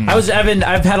 Yeah.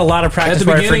 I've had a lot of practice. At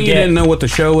the beginning, you didn't know what the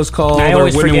show was called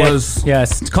or when it was.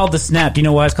 Yes, it's called The Snap. Do you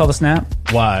know why it's called The Snap?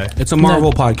 Why? It's a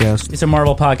Marvel podcast. It's a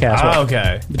Marvel podcast. Oh,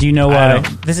 okay. But do you know why?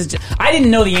 I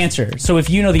didn't know the answer. So if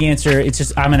you know the answer, it's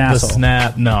just I'm an asshole. The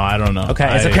Snap? No, I don't know.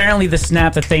 Okay. It's apparently the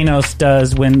snap that Thanos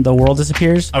does when the world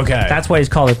disappears. Okay. That's why he's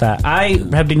called it that. I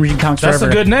have been reading comics forever.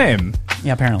 That's a good name.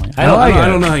 Yeah, apparently. I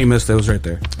don't know how you missed it. It was right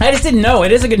there. I just didn't know.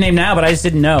 It is a good name now, but I just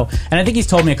didn't know. And I think he's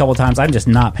told me a couple times. I'm just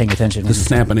not paying attention. This is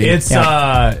snapping. It's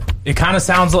it kind of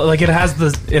sounds like it has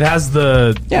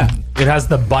the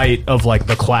bite of like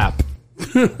the clap.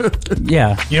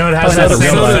 Yeah. You know, it has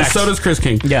so does Chris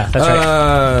King. Yeah, that's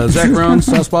right. Zach Brown,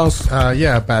 Sauce Boss.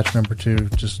 Yeah, batch number 2.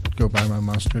 Just go buy my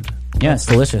mustard. Yeah, it's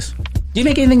delicious. Do you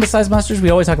make anything besides mustards? We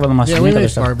always talk about the mustard. Yeah, we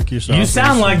make barbecue sauce. You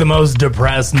sound like the most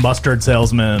depressed mustard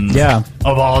salesman of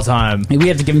all time. We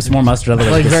have to give him some more mustard.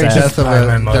 Otherwise, like very death of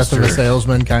a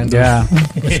salesman kind of. Yeah,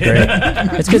 it's great.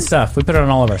 It's good stuff. We put it on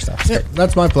all of our stuff. Yeah,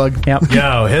 that's my plug. Yep.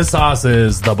 Yo, his sauce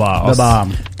is the boss. The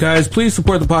bomb. Guys, please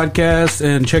support the podcast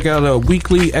and check out a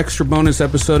weekly extra bonus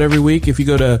episode every week. If you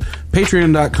go to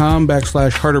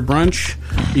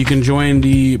patreon.com/harderbrunch, you can join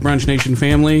the Brunch Nation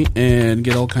family and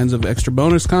get all kinds of extra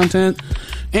bonus content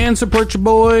and support your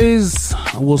boys.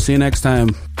 We'll see you next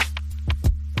time.